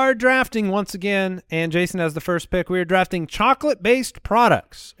are drafting once again, and Jason has the first pick. We are drafting chocolate-based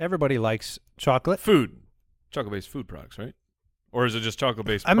products. Everybody likes chocolate. Food. Chocolate-based food products, right? Or is it just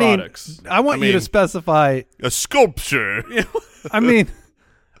chocolate-based I mean, products? I want you to specify. A sculpture. I mean,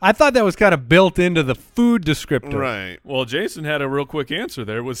 I thought that was kind of built into the food descriptor. Right. Well, Jason had a real quick answer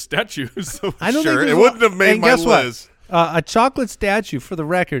there with statues. I don't Sure, think it wouldn't have made and my guess what? list. A chocolate statue, for the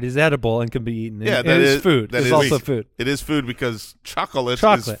record, is edible and can be eaten. Yeah, it that is is food. that It's is- also food. It is food because chocolate is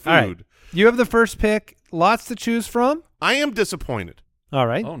Chocolate. food. All right. You have the first pick. Lots to choose from. I am disappointed All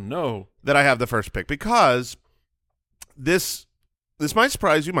right. Oh, no. that I have the first pick because this might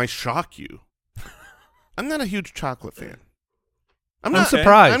surprise you, might shock you. I'm not a huge chocolate fan. I'm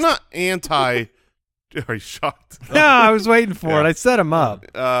surprised. I'm not anti. Are you shocked? No, I was waiting for it. I set him up.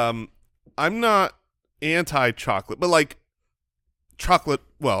 I'm not anti-chocolate, but like chocolate.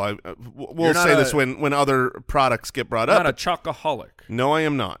 Well, we'll You're not say a- this when other products get brought Not up. a chocoholic. No, I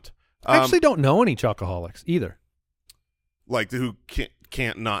am not. I actually don't know any chocoholics either. Like who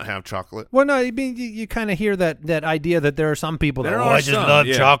can't not have chocolate. Well, no, I mean, you kind of hear that idea that there are some people that There oh, are I just some, love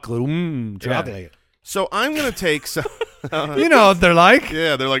yeah. chocolate. Chocolate. So I'm gonna take some. You know what they're like.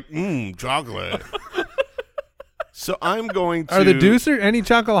 Yeah, they're like chocolate. So I'm going to. Are the Deucer any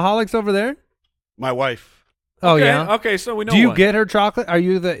chocoholics over there? My wife. Oh Okay, yeah. Okay, so we know. Do you one. get her chocolate?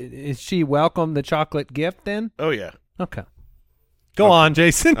 Is she welcome the chocolate gift then? Oh yeah. Okay. Go on,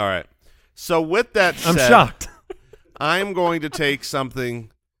 Jason. All right. So with that I'm said, shocked. I'm going to take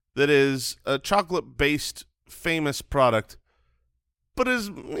something that is a chocolate-based famous product, but is,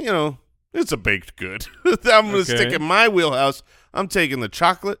 it's a baked good. I'm going to stick in my wheelhouse. I'm taking the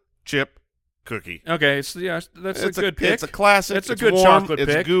chocolate chip cookie. Okay, so yeah, that's It's a good pick. It's a classic. It's a It's good warm, chocolate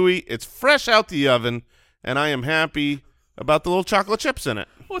it's pick. gooey. It's fresh out the oven, and I am happy about the little chocolate chips in it.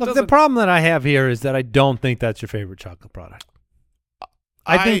 Well, it Look, the doesn't- problem that I have here is that I don't think that's your favorite chocolate product.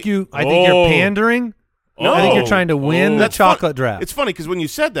 I think you're pandering. No. I think you're trying to win the That's fun- chocolate draft. It's funny because when you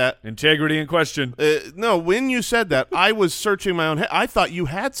said that, integrity in question. no, when you said that, I was searching my own head. I thought you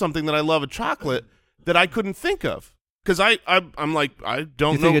had something that I love a chocolate that I couldn't think of because I'm like I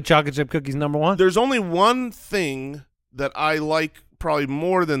don't You know. think a chocolate chip cookie's number one? There's only one thing that I like probably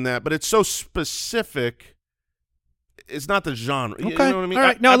more than that, but it's so specific. It's not the genre. Okay. You know what I mean? All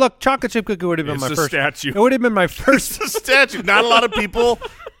right. No, look, chocolate chip cookie would have been It's my a first. statue. It would have been my first. It's a statue. Not a lot of people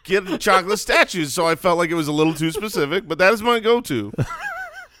get chocolate statues, so I felt like it was a little too specific, but that is my go-to.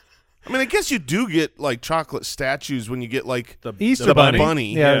 I mean, I guess you do get like chocolate statues when you get like The Easter the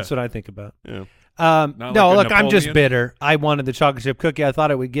bunny. Yeah, Yeah. that's what I think about. yeah. No, Not like a look, I'm just Napoleon? bitter. I wanted the chocolate chip cookie. I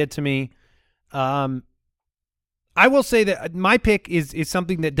thought it would get to me. I will say that my pick is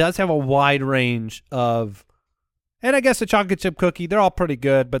something that does have a wide range of, and I guess the chocolate chip cookie, they're all pretty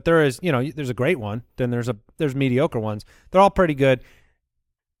good, but there is, there's a great one. Then there's mediocre ones. They're all pretty good.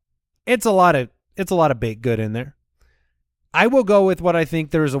 It's a lot of baked good in there. I will go with what I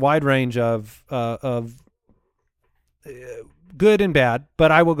think there is a wide range of good and bad,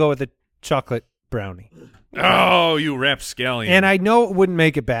 but I will go with the chocolate brownie. Oh, you rapscallion. And I know it wouldn't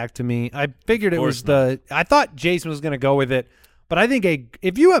make it back to me. I figured it course was I thought Jason was going to go with it, but I think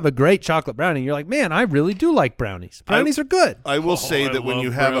if you have a great chocolate brownie, you're like, man, I really do like brownies. Brownies are good. I will say I that when love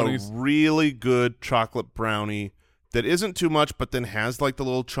you have brownies. a really good chocolate brownie that isn't too much, but then has like the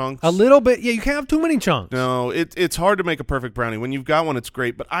little chunks. A little bit. Yeah, you can't have too many chunks. No, it's hard to make a perfect brownie. When you've got one, it's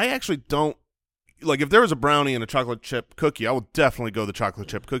great. But I actually don't like if there was a brownie and a chocolate chip cookie, I would definitely go the chocolate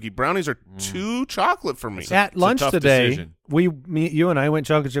chip cookie. Brownies are too chocolate for me. At lunch tough today, decision. you and I went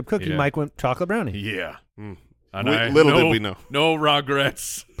chocolate chip cookie. Yeah. Mike went chocolate brownie. Yeah. Mm. And Little did we know. No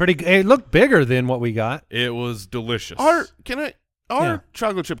regrets. It looked bigger than what we got. It was delicious. Our Yeah.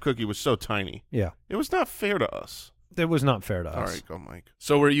 chocolate chip cookie was so tiny. Yeah, It was not fair to us. it was not fair to us. All right, go Mike.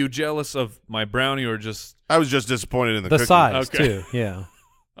 So were you jealous of my brownie or just I was just disappointed in the The cookie. size Okay. too. Yeah,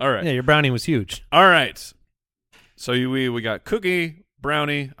 all right? yeah. Your brownie was huge. All right. So we got cookie,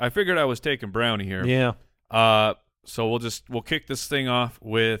 brownie. I figured I was taking brownie here. Yeah. So we'll kick this thing off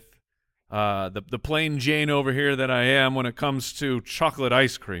with the plain Jane over here that I am when it comes to chocolate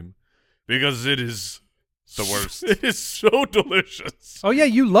ice cream, because it is The worst. It is so delicious. Oh yeah,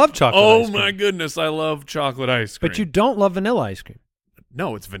 you love chocolate. Oh ice cream. my goodness, I love chocolate ice cream. But you don't love vanilla ice cream.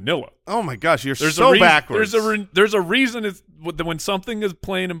 no, it's vanilla. Oh my gosh, you're There's so a reason, backwards. There's a reason it's when something is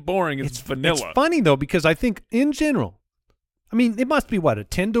plain and boring, it's vanilla. It's funny though because I think in general, I mean, it must be what, a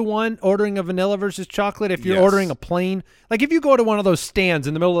 10-to-1 ordering a vanilla versus chocolate if you're Yes. ordering a plain. Like if you go to one of those stands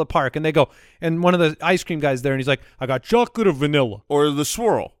in the middle of the park and they go, and one of the ice cream guys there and he's like, I got chocolate or vanilla. Or the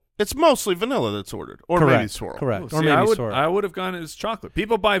swirl. It's mostly vanilla that's ordered. Or Correct. maybe swirl. Correct. See, or maybe I swirl. I would have gone as chocolate.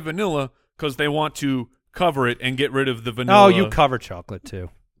 People buy vanilla because they want to cover it and get rid of the vanilla. Oh, you cover chocolate too.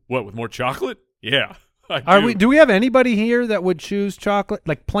 What, with more chocolate? Yeah. Do we have anybody here that would choose chocolate,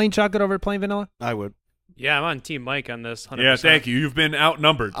 like plain chocolate over plain vanilla? I would. Yeah, I'm on Team Mike on this. 100%. Yeah, thank you. You've been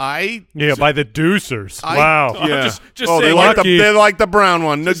outnumbered. Yeah, by the deucers. Yeah. Just oh, say they like lucky. they like the brown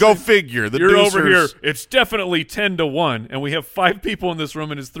one. No, go figure. The You're over here. deucers- It's definitely 10-1, and we have 5 people in this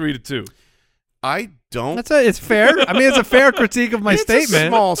room, and it's 3-2. I don't. It's fair. I mean, it's a fair critique of my it's statement. a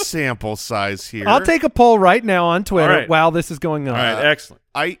small sample size here. I'll take a poll right now on Twitter All right. while this is going on. All right, excellent.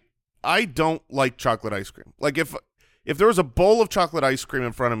 I don't like chocolate ice cream. Like if there was a bowl of chocolate ice cream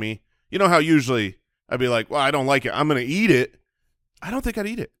in front of me, you know how usually I'd be like, well, I don't like it. I'm going to eat it. I don't think I'd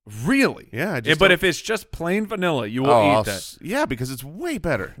eat it. Really? Yeah. I just But don't- if it's just plain vanilla, you will Oh, eat that. Yeah, because it's way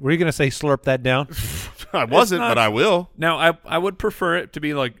better. Were you going to say slurp that down? I wasn't, not- but I will. Now, I would prefer it to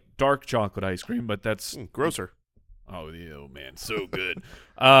be like dark chocolate ice cream, but that's Grosser. oh man, so good.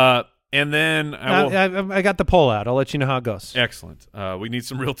 And then I will. I got the poll out. I'll let you know how it goes. Excellent. We need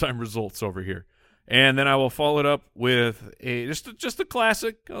some real time results over here, and then I will follow it up with just a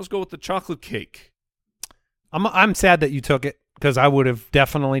classic. Let's go with the chocolate cake. I'm sad that you took it because I would have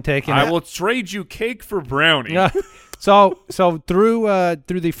definitely taken it. I will trade you cake for brownie. Yeah. So through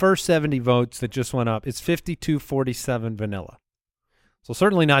the first 70 votes that just went up, it's 52-47 vanilla. So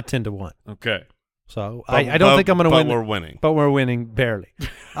certainly not 10-1. Okay. So I don't think I'm going to win. But we're winning. But we're winning barely.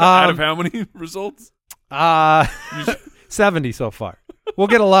 Out of how many results? 70 so far. We'll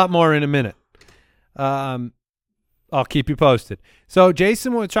get a lot more in a minute. I'll keep you posted. So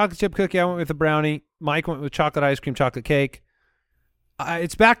Jason went with chocolate chip cookie. I went with a brownie. Mike went with chocolate ice cream, chocolate cake.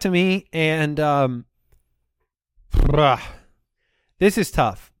 It's back to me, and this is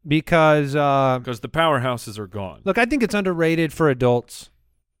tough because the powerhouses are gone. look, I think it's underrated for adults,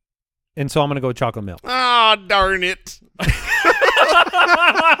 and so I'm going to go with chocolate milk. Ah, darn it.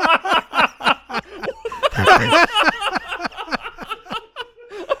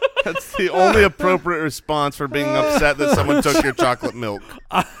 That's the only appropriate response for being upset that someone took your chocolate milk.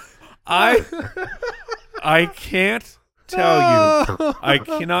 I can't tell you. I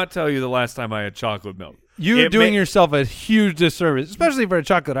cannot tell you the last time I had chocolate milk. You're doing yourself a huge disservice, especially for a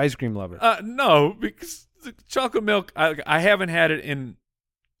chocolate ice cream lover. No, because the chocolate milk, I haven't had it in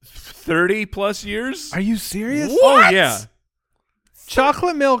 30 plus years. Are you serious? Oh, yeah.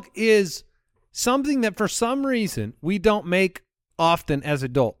 Chocolate milk is something that for some reason we don't make often as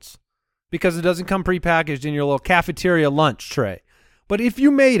adults because it doesn't come prepackaged in your little cafeteria lunch tray. But if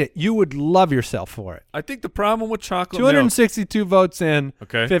you made it, you would love yourself for it. I think the problem with chocolate 262 votes in,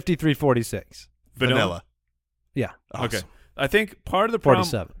 Okay. 53-46. Vanilla. Yeah. Awesome. Okay. I think part of the problem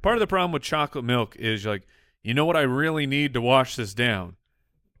 47. part of the problem with chocolate milk is like, you know what I really need to wash this down?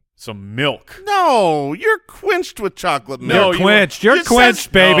 Some milk. No, you're quenched with chocolate milk. No, You're quenched. You're You quenched,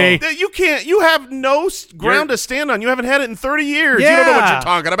 said- baby. That you can't. You have no ground to stand on. You haven't had it in 30 years. Yeah. You don't know what you're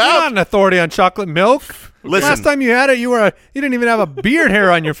talking You're about. not an authority on chocolate milk. Listen. Last time you had it, you didn't even have a beard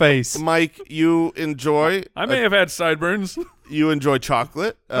hair on your face. Mike, you enjoy. I may have had sideburns. You enjoy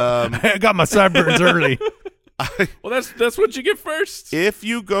chocolate. I got my sideburns early. Well, that's what you get first. If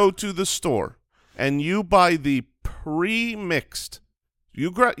you go to the store and you buy the pre-mixed, you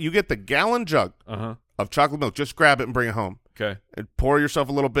get the gallon jug of chocolate milk. Just grab it and bring it home. Okay. And pour yourself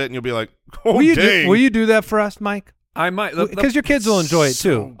a little bit, and you'll be like, "Oh, Will dang!" you do that for us, Mike? I might Because your kids will enjoy it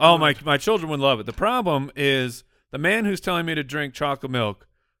too. Oh, my children would love it. The problem is the man who's telling me to drink chocolate milk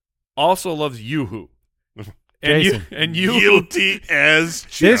also loves Yoo-Hoo. Jason. And you Guilty as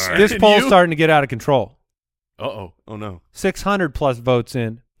This charged. poll's you- starting to get out of control. Uh-oh. Oh no! 600 plus votes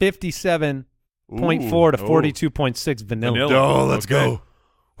in, 57.4 to 42.6 vanilla. Vanilla. Oh, let's Okay.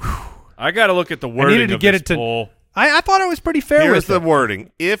 go. I got to look at the wording needed to of get this it to- poll. I thought it was pretty fair Here's with the it.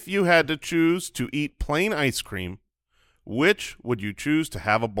 wording: if you had to choose to eat plain ice cream, which would you choose to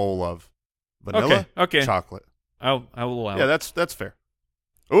have a bowl of? Vanilla, Okay. chocolate. I will allow Yeah, it. that's fair.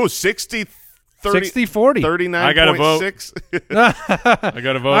 Oh, 60, 30, 60-40. 39.6. I gotta vote. I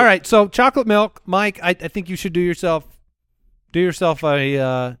got to vote. All right, so chocolate milk, Mike. I think you should do yourself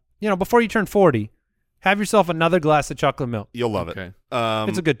a before you turn 40, have yourself another glass of chocolate milk. You'll love Okay. it.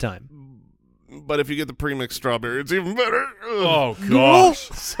 It's a good time. But if you get the premixed strawberry, it's even better. Oh, gosh.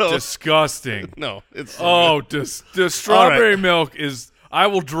 So- Disgusting. No, it's so Oh, good. the strawberry milk is – I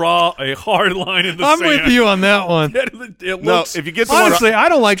will draw a hard line in the I'm sand. with you on that one. It No, looks if you get the one, Honestly, I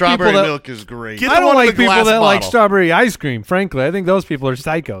don't like Strawberry people that milk is great. Get I the don't one in like the people glass that like bottle. strawberry ice cream. Frankly, I think those people are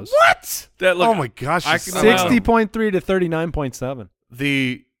psychos. What? that look, Oh my gosh! I it's can so allow- loud. 60.3 to 39.7.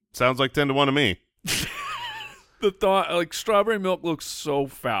 the Sounds like 10-1 to me. thought like strawberry milk looks so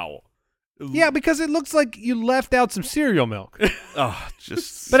foul. Yeah, because it looks like you left out some cereal milk. Oh,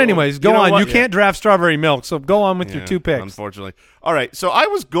 just. But anyways, go you know on. what? You can't draft strawberry milk, so go on with your Yeah, two picks. Unfortunately. All right. So I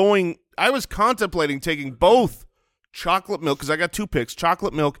was contemplating taking both chocolate milk because I got two picks: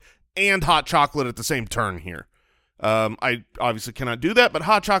 chocolate milk and hot chocolate at the same turn here. I obviously cannot do that, but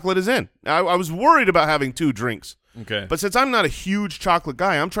hot chocolate is in. I was worried about having two drinks, Okay. but since I'm not a huge chocolate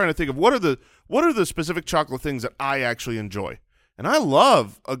guy, I'm trying to think of what are the specific chocolate things that I actually enjoy. And I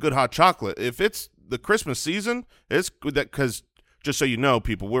love a good hot chocolate. If it's the Christmas season, it's good because just so you know,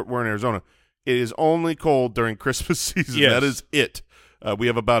 people, we're in Arizona. It is only cold during Christmas season. Yes. That is it. We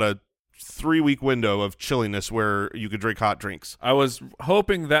have about a 3-week window of chilliness where you could drink hot drinks. I was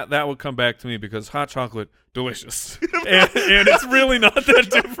hoping that would come back to me because hot chocolate, delicious. and it's really not that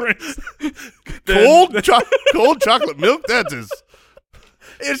different. Cold chocolate milk, that is.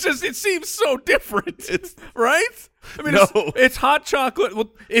 It's just, it seems so different. It's right? I mean, No. it's hot chocolate.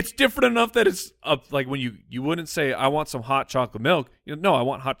 Well, it's different enough that it's like when you wouldn't say, I want some hot chocolate milk. No, I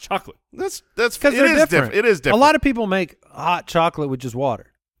want hot chocolate. That's Because it they're is different. It is different. A lot of people make hot chocolate with just water.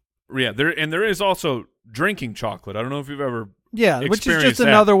 Yeah, there is also drinking chocolate. I don't know if you've ever Yeah, which is experience just that.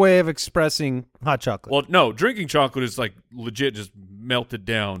 another way of expressing hot chocolate. Well, no, drinking chocolate is like legit just melted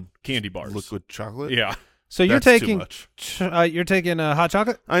down candy bars. liquid chocolate. Yeah. so you're that's too taking much. you're taking hot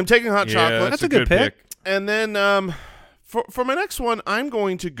chocolate? I'm taking hot chocolate. That's a good pick. And then for my next one, I'm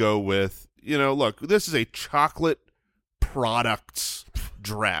going to go with look, this is a chocolate products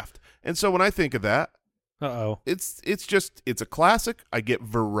draft. And so when I think of that, it's a classic. I get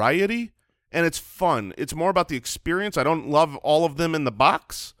variety, and it's fun. It's more about the experience. I don't love all of them in the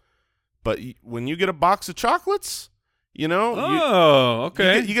box, but when you get a box of chocolates,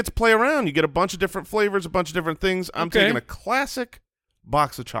 okay. You get to play around. You get a bunch of different flavors, a bunch of different things. I'm taking a classic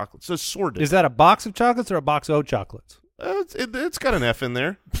box of chocolates. So assorted. Is that a box of chocolates or a box of chocolates? It's got an F in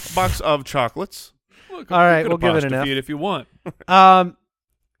there. Box of chocolates. Look, all right, we'll give it an F if you want.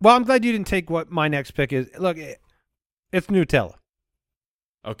 Well, I'm glad you didn't take what my next pick is. Look, it's Nutella.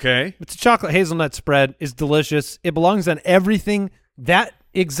 Okay. It's a chocolate hazelnut spread. It's delicious. It belongs on everything that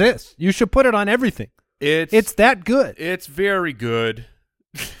exists. You should put it on everything. It's that good. It's very good.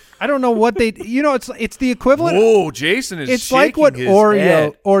 I don't know what they. It's the equivalent. Whoa, Jason is. It's like what shaking his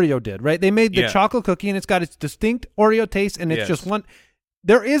head. Oreo did, right? They made the chocolate cookie, and it's got its distinct Oreo taste, and it's just one.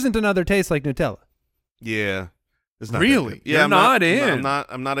 There isn't another taste like Nutella. Yeah, it's not really. Yeah, I'm in.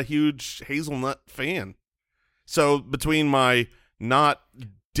 I'm not a huge hazelnut fan. So between my not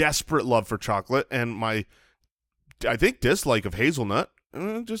desperate love for chocolate and my, I think, dislike of hazelnut,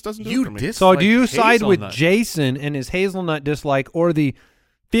 it just doesn't do it for me. So do you side with Jason and his hazelnut dislike, or the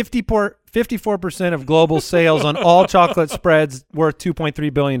 54% of global sales on all chocolate spreads worth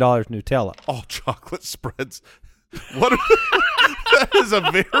 $2.3 billion Nutella? All chocolate spreads. What? That is a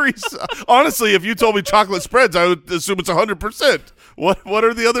very honestly. If you told me chocolate spreads, I would assume it's 100%. What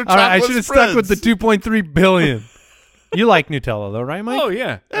are the other chocolate I should have spreads? stuck with the 2.3 billion. You like Nutella though, right, Mike? Oh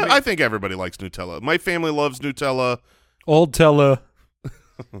yeah. I think everybody likes Nutella. My family loves Nutella. Old Tella.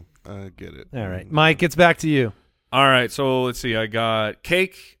 I get it. All right, Mike, it's back to you. All right, so let's see. I got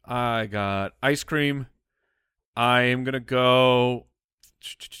cake. I got ice cream. I am gonna go.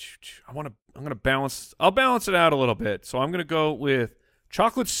 I'm gonna balance. I'll balance it out a little bit. So I'm gonna go with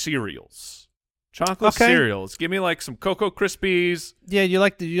chocolate cereals. Chocolate cereals. Give me like some Cocoa Krispies. Yeah, you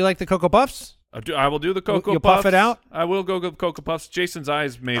like the Cocoa Puffs? I will do the Cocoa You'll Puffs. puff it out? I will go with Cocoa Puffs. Jason's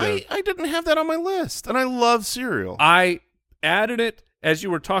eyes made I didn't have that on my list, and I love cereal. I added it as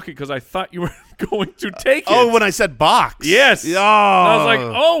you were talking because I thought you were going to take it. Oh, when I said box. Yes. Oh. And I was like,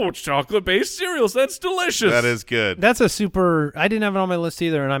 oh, chocolate-based cereals. That's delicious. That is good. That's a super. I didn't have it on my list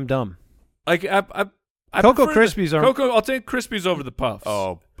either, and I'm dumb. Like I Cocoa prefer Krispies are. Cocoa. I'll take Krispies over the Puffs.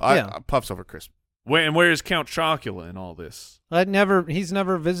 Oh, Yeah. Puffs over crisp. And where is Count Chocula in all this? He's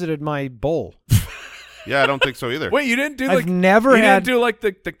never visited my bowl. Yeah, I don't think so either. Wait, you didn't do I've like never you had. didn't do like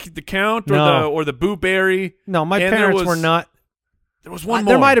the Count or No. the Boo Berry. No, my And parents were not. There was one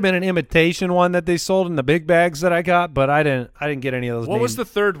There more. might have been an imitation one that they sold in the big bags that I got, but I didn't get any of those. What was named.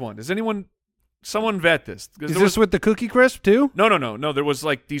 the third one? Does someone vet this? 'Cause Is there this with the Cookie Crisp too? No. There was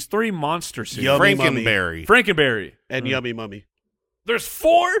like these 3 monster cereals. Yummy Mummy. Frankenberry. Frankenberry. And Yummy Mummy. There's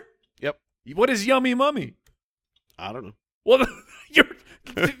 4? Yep. What is Yummy Mummy? I don't know. Well,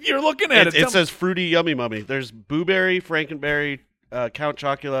 you're looking at it. It says Fruity Yummy Mummy. There's Boo Berry, Frankenberry, Count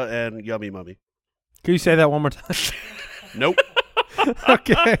Chocula, and Yummy Mummy. Can you say that one more time? Nope.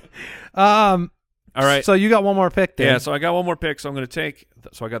 Okay. All right. So you got one more pick there. Yeah, so I got one more pick, so I'm going to take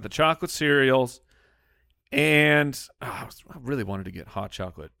 – so I got the chocolate cereals, and I really wanted to get hot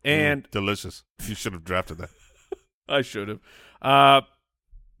chocolate. And delicious. You should have drafted that. I should have.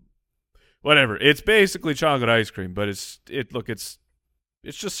 Whatever. It's basically chocolate ice cream, but it's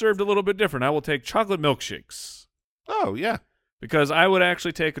just served a little bit different. I will take chocolate milkshakes. Oh, yeah. Because I would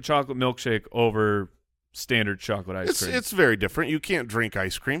actually take a chocolate milkshake over standard chocolate ice cream. It's very different. You can't drink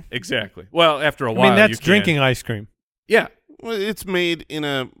ice cream. Exactly. Well, after a I while, mean, that's you can. drinking ice cream. Yeah. Well, it's made in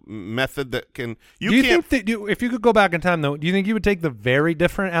a method that can – Do you think that if you could go back in time, though, do you think you would take the very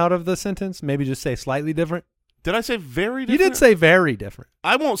different out of the sentence? Maybe just say slightly different? Did I say very different? You did say very different.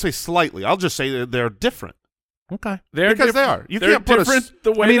 I won't say slightly. I'll just say that they're different. Okay. Because they are. You They're can't put different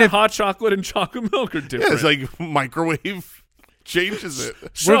the way mean, that if- hot chocolate and chocolate milk are different. Yeah, it's like microwave changes it.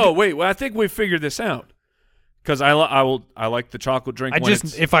 So wait, I think we figured this out. Because I like the chocolate drink.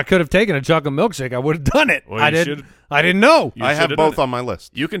 If I could have taken a chocolate milkshake, I would have done it. Well, I didn't know. You I have should've both done it. on my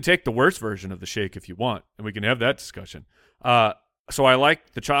list. You can take the worst version of the shake if you want, and we can have that discussion. So I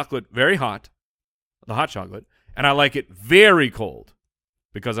like the chocolate very hot, the hot chocolate, and I like it very cold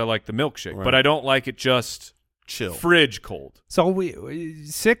because I like the milkshake. Right. But I don't like it just Chill. fridge cold. So we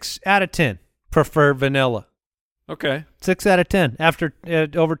 6 out of 10 prefer vanilla. Okay. 6 out of 10 after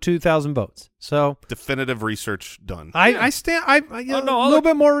over 2,000 votes. So Definitive research done. I stand. I a little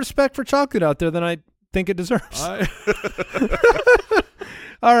bit more respect for chocolate out there than I think it deserves.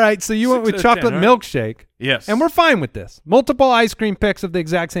 All right, so you went 6 with out of 10, chocolate all right. milkshake, Yes. and we're fine with this. Multiple ice cream picks of the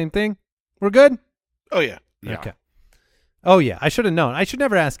exact same thing. We're good. Oh, yeah. Yeah. Okay. Oh, yeah. I should have known. I should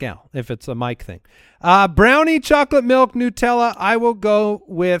never ask Al if it's a Mike thing. Brownie, chocolate milk, Nutella. I will go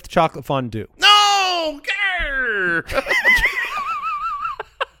with chocolate fondue. No! Grr!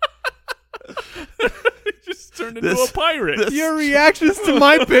 Just turned into a pirate. Your reactions to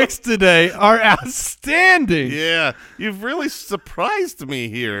my picks today are outstanding. Yeah, you've really surprised me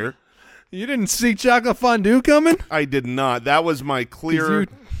here. You didn't see chocolate fondue coming? I did not. That was my clear you-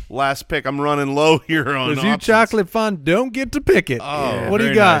 last pick. I'm running low here on Because you options. chocolate fondue don't get to pick it. Oh, what do you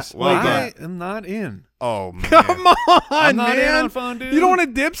very got? nice. Well What do you done. got? I am not in. Oh, man. Come on, I'm not in man. on fondue. You don't want to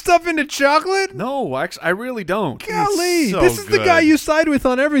dip stuff into chocolate? No, actually, I really don't. Golly, so this is the good. guy you side with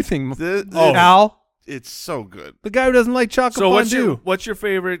on everything. Oh. Al, It's so good. the guy who doesn't like chocolate So fondue. what's your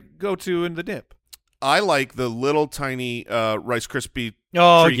favorite go-to in the dip? I like the little tiny Rice Krispie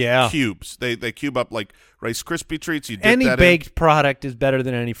Oh, treat yeah. cubes. They cube up like Rice Krispie treats. You dip Any that baked product is better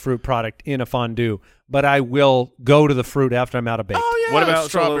than any fruit product in a fondue, but I will go to the fruit after I'm out of baked. Oh yeah. What about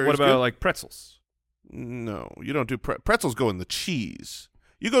strawberries? what about good. like pretzels? No, you don't do pretzels. Go in the cheese.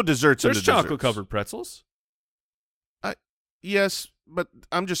 You go desserts. There's into desserts. chocolate-covered pretzels. Yes, but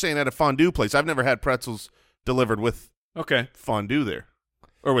I'm just saying at a fondue place, I've never had pretzels delivered with Okay. fondue there,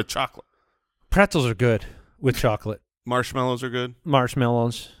 or with chocolate. Pretzels are good with chocolate. Marshmallows are good.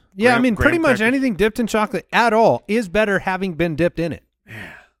 Marshmallows. Yeah, I Graham- mean, pretty graham much crackers. anything dipped in chocolate at all is better having been dipped in it.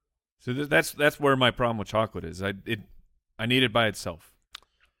 So that's where my problem with chocolate is. I need it by itself.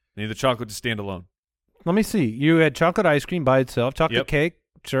 I need the chocolate to stand alone. Let me see. You had chocolate ice cream by itself, chocolate Yep. cake,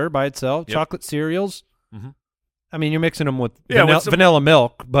 sure, by itself, Yep. chocolate cereals. Mhm. I mean, you're mixing them with Yeah, with some- vanilla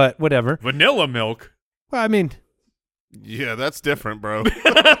milk, but whatever. Vanilla milk. Well, I mean, Yeah, that's different, bro.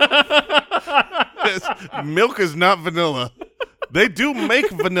 Milk is not vanilla. They do make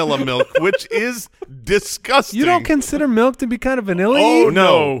vanilla milk, which is disgusting. you don't consider milk to be kind of vanilla-y? Oh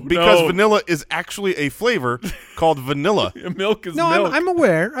no, No, because no. vanilla is actually a flavor called vanilla. Milk is No, milk. I'm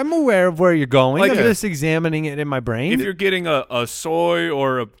aware. I'm aware of where you're going. Like I'm a- just examining it in my brain. If you're getting a soy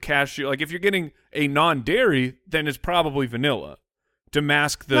or a cashew, like if you're getting a non-dairy, then it's probably vanilla to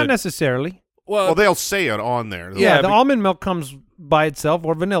mask the. Not necessarily. Well, they'll say it on there. Yeah, the but- almond milk comes by itself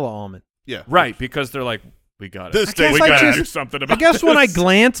or vanilla almond. Yeah. right, because they're like, we got it. This I guess tastes I bad. just- do something I about guess when I this.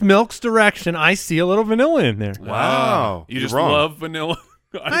 glance milk's direction, I see a little vanilla in there. Wow. You You're just wrong. love vanilla.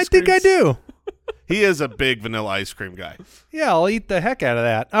 I think I do. He is a big vanilla ice cream guy. Yeah, I'll eat the heck out of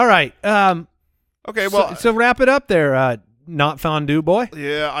that. All right. Okay, well, so wrap it up there, not fondue boy.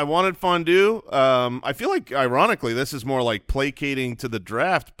 yeah, I wanted fondue. I feel like, ironically, this is more like placating to the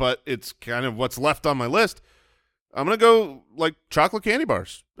draft, but it's kind of what's left on my list. I'm going to go like chocolate candy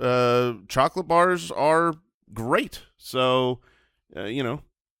bars. Chocolate bars are great. So, you know,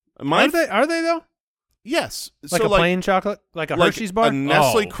 Are they though? yes. Like so a plain chocolate, like a like Hershey's bar. a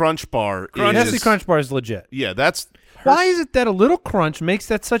Nestle Oh. Crunch bar. Nestle is, Crunch bar is legit. Yeah, that's Why is it that a little crunch makes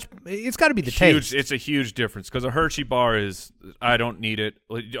that such? It's got to be the huge. taste. It's a huge difference because a Hershey bar is. I don't need it.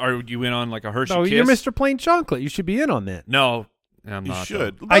 Are you in on like a Hershey No, Kiss? you're Mr. Plain Chocolate. You should be in on that. No, I'm you not.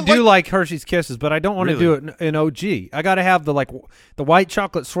 should. though. I But, do like Hershey's Kisses, but I don't want to do it in OG. I got to have the the white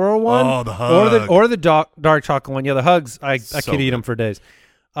chocolate swirl one, Oh, the or the dark chocolate one. Yeah, the hugs. I So could eat good. them for days.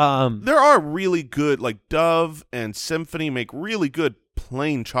 There are really good, like Dove and Symphony make really good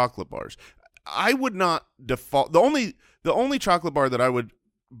plain chocolate bars. I would not default. The only chocolate bar that I would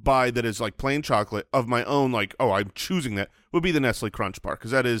buy that is like plain chocolate of my own, like, oh, I'm choosing that, would be the Nestle Crunch bar,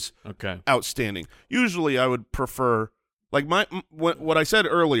 because that is Okay. outstanding. Usually I would prefer, like what I said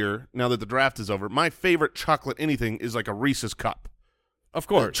earlier, now that the draft is over, my favorite chocolate anything is like a Reese's Cup. Of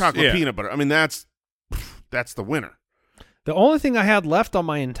course. Chocolate yeah. peanut butter. I mean, that's the winner. The only thing I had left on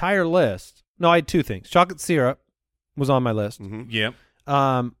my entire list. No, I had two things. Chocolate syrup was on my list. Mm-hmm.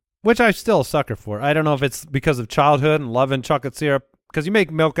 Yeah. Which I'm still a sucker for. I don't know if it's because of childhood and loving chocolate syrup, because you make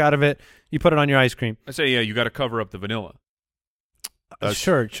milk out of it, you put it on your ice cream. I say, yeah, you got to cover up the vanilla.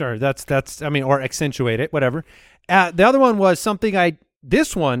 Sure. That's. I mean, or accentuate it, whatever. The other one was something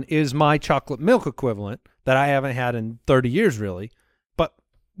This one is my chocolate milk equivalent that I haven't had in 30 years, really, but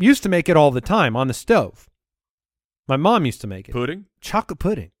used to make it all the time on the stove. My mom used to make it. Pudding? Chocolate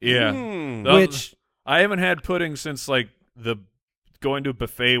pudding. Yeah. Mm. Which I haven't had pudding since like the going to a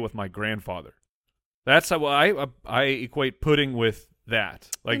buffet with my grandfather. That's how I equate pudding with that.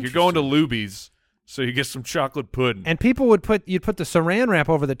 Like you're going to Luby's, so you get some chocolate pudding. and people you'd put the saran wrap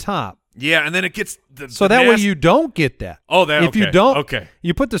over the top. Yeah, and then it gets So that way you don't get that. Oh, that if you okay, don't, okay.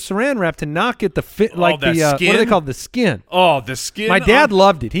 you put the saran wrap to not get the fit, like that the what are they skin? called, the skin. Oh, the skin. My dad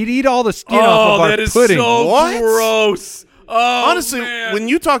loved it. He'd eat all the skin off Oh, of our that is pudding. so What? gross. Oh, Honestly, man. when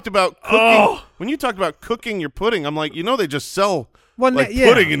you talked about cooking, Oh. when you talked about cooking your pudding, I'm like, they just sell Well, like yeah,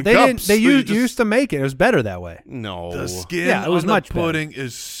 pudding in they cups. didn't. They so you used to make it. It was better that way. No. The skin Yeah, it was on the much better. pudding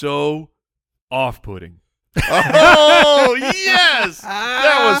is so off-putting. Oh, yes.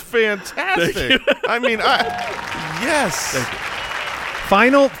 That was fantastic. I mean, yes.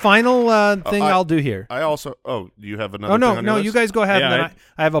 Final thing I- I'll do here. I also. Oh, you have another. Oh no, thing on your you list? guys go ahead. Yeah, and then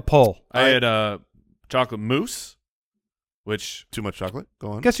I have a poll. I had chocolate mousse, which Too much chocolate.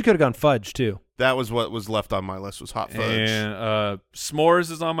 Go on. I guess you could have gone fudge too. That was what was left on my list. Was hot fudge. and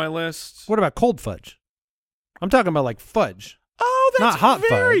s'mores is on my list. What about cold fudge? I'm talking about like fudge. Oh, that's Not hot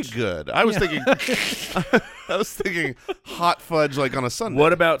very fudge. good. I was thinking. I was thinking hot fudge like on a Sunday.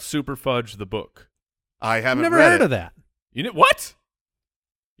 What about Super Fudge the book? I I've haven't never read heard it. of that. You didn't what?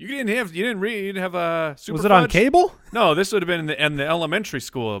 You didn't have a Super Was it on Fudge? cable? No, this would have been in the elementary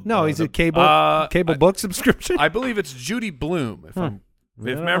school. No, is the- it cable book subscription? I believe it's Judy Bloom, if I if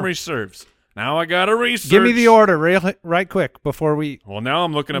don't know. memory serves. Now I gotta research. Give me the order right quick before we. Well, now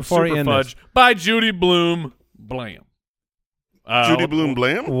I'm looking up Before we Super end Fudge by Judy Bloom. Blam. Judy Bloom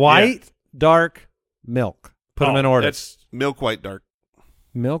Blam? White, dark, milk. Put them in order. That's Milk white dark.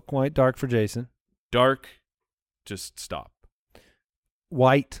 Milk, white, dark for Jason. dark. Just stop.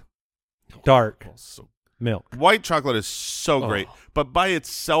 White, dark, Oh, so milk. White chocolate is so Oh. great, but by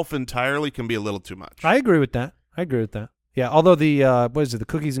itself entirely can be a little too much. I agree with that. Yeah, although the what is it? The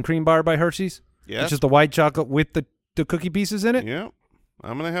cookies and cream bar by Hershey's. Yes. It's just the white chocolate with the cookie pieces in it. Yeah.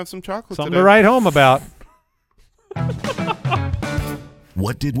 I'm going to have some chocolate Something today. to write home about.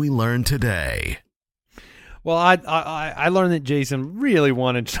 What did we learn today? Well, I learned that Jason really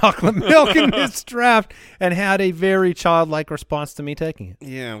wanted chocolate milk in this draft and had a very childlike response to me taking it.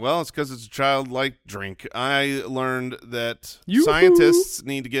 Yeah, well, it's because it's a childlike drink. I learned that Yoo-hoo. scientists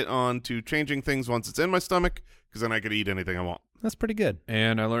need to get on to changing things once it's in my stomach, because then I could eat anything I want. That's pretty good.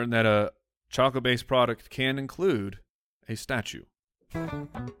 And I learned that a chocolate-based product can include a statue.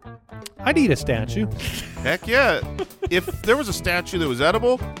 I'd eat a statue. Heck yeah. If there was a statue that was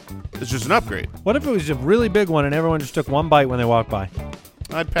edible, it's just an upgrade. What if it was a really big one and everyone just took one bite when they walked by?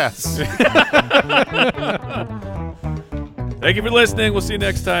 I'd pass. Thank you for listening. We'll see you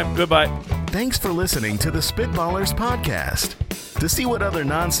next time. Goodbye. Thanks for listening to the Spitballers Podcast. To see what other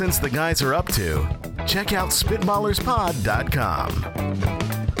nonsense the guys are up to, check out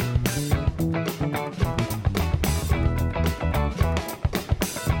SpitballersPod.com.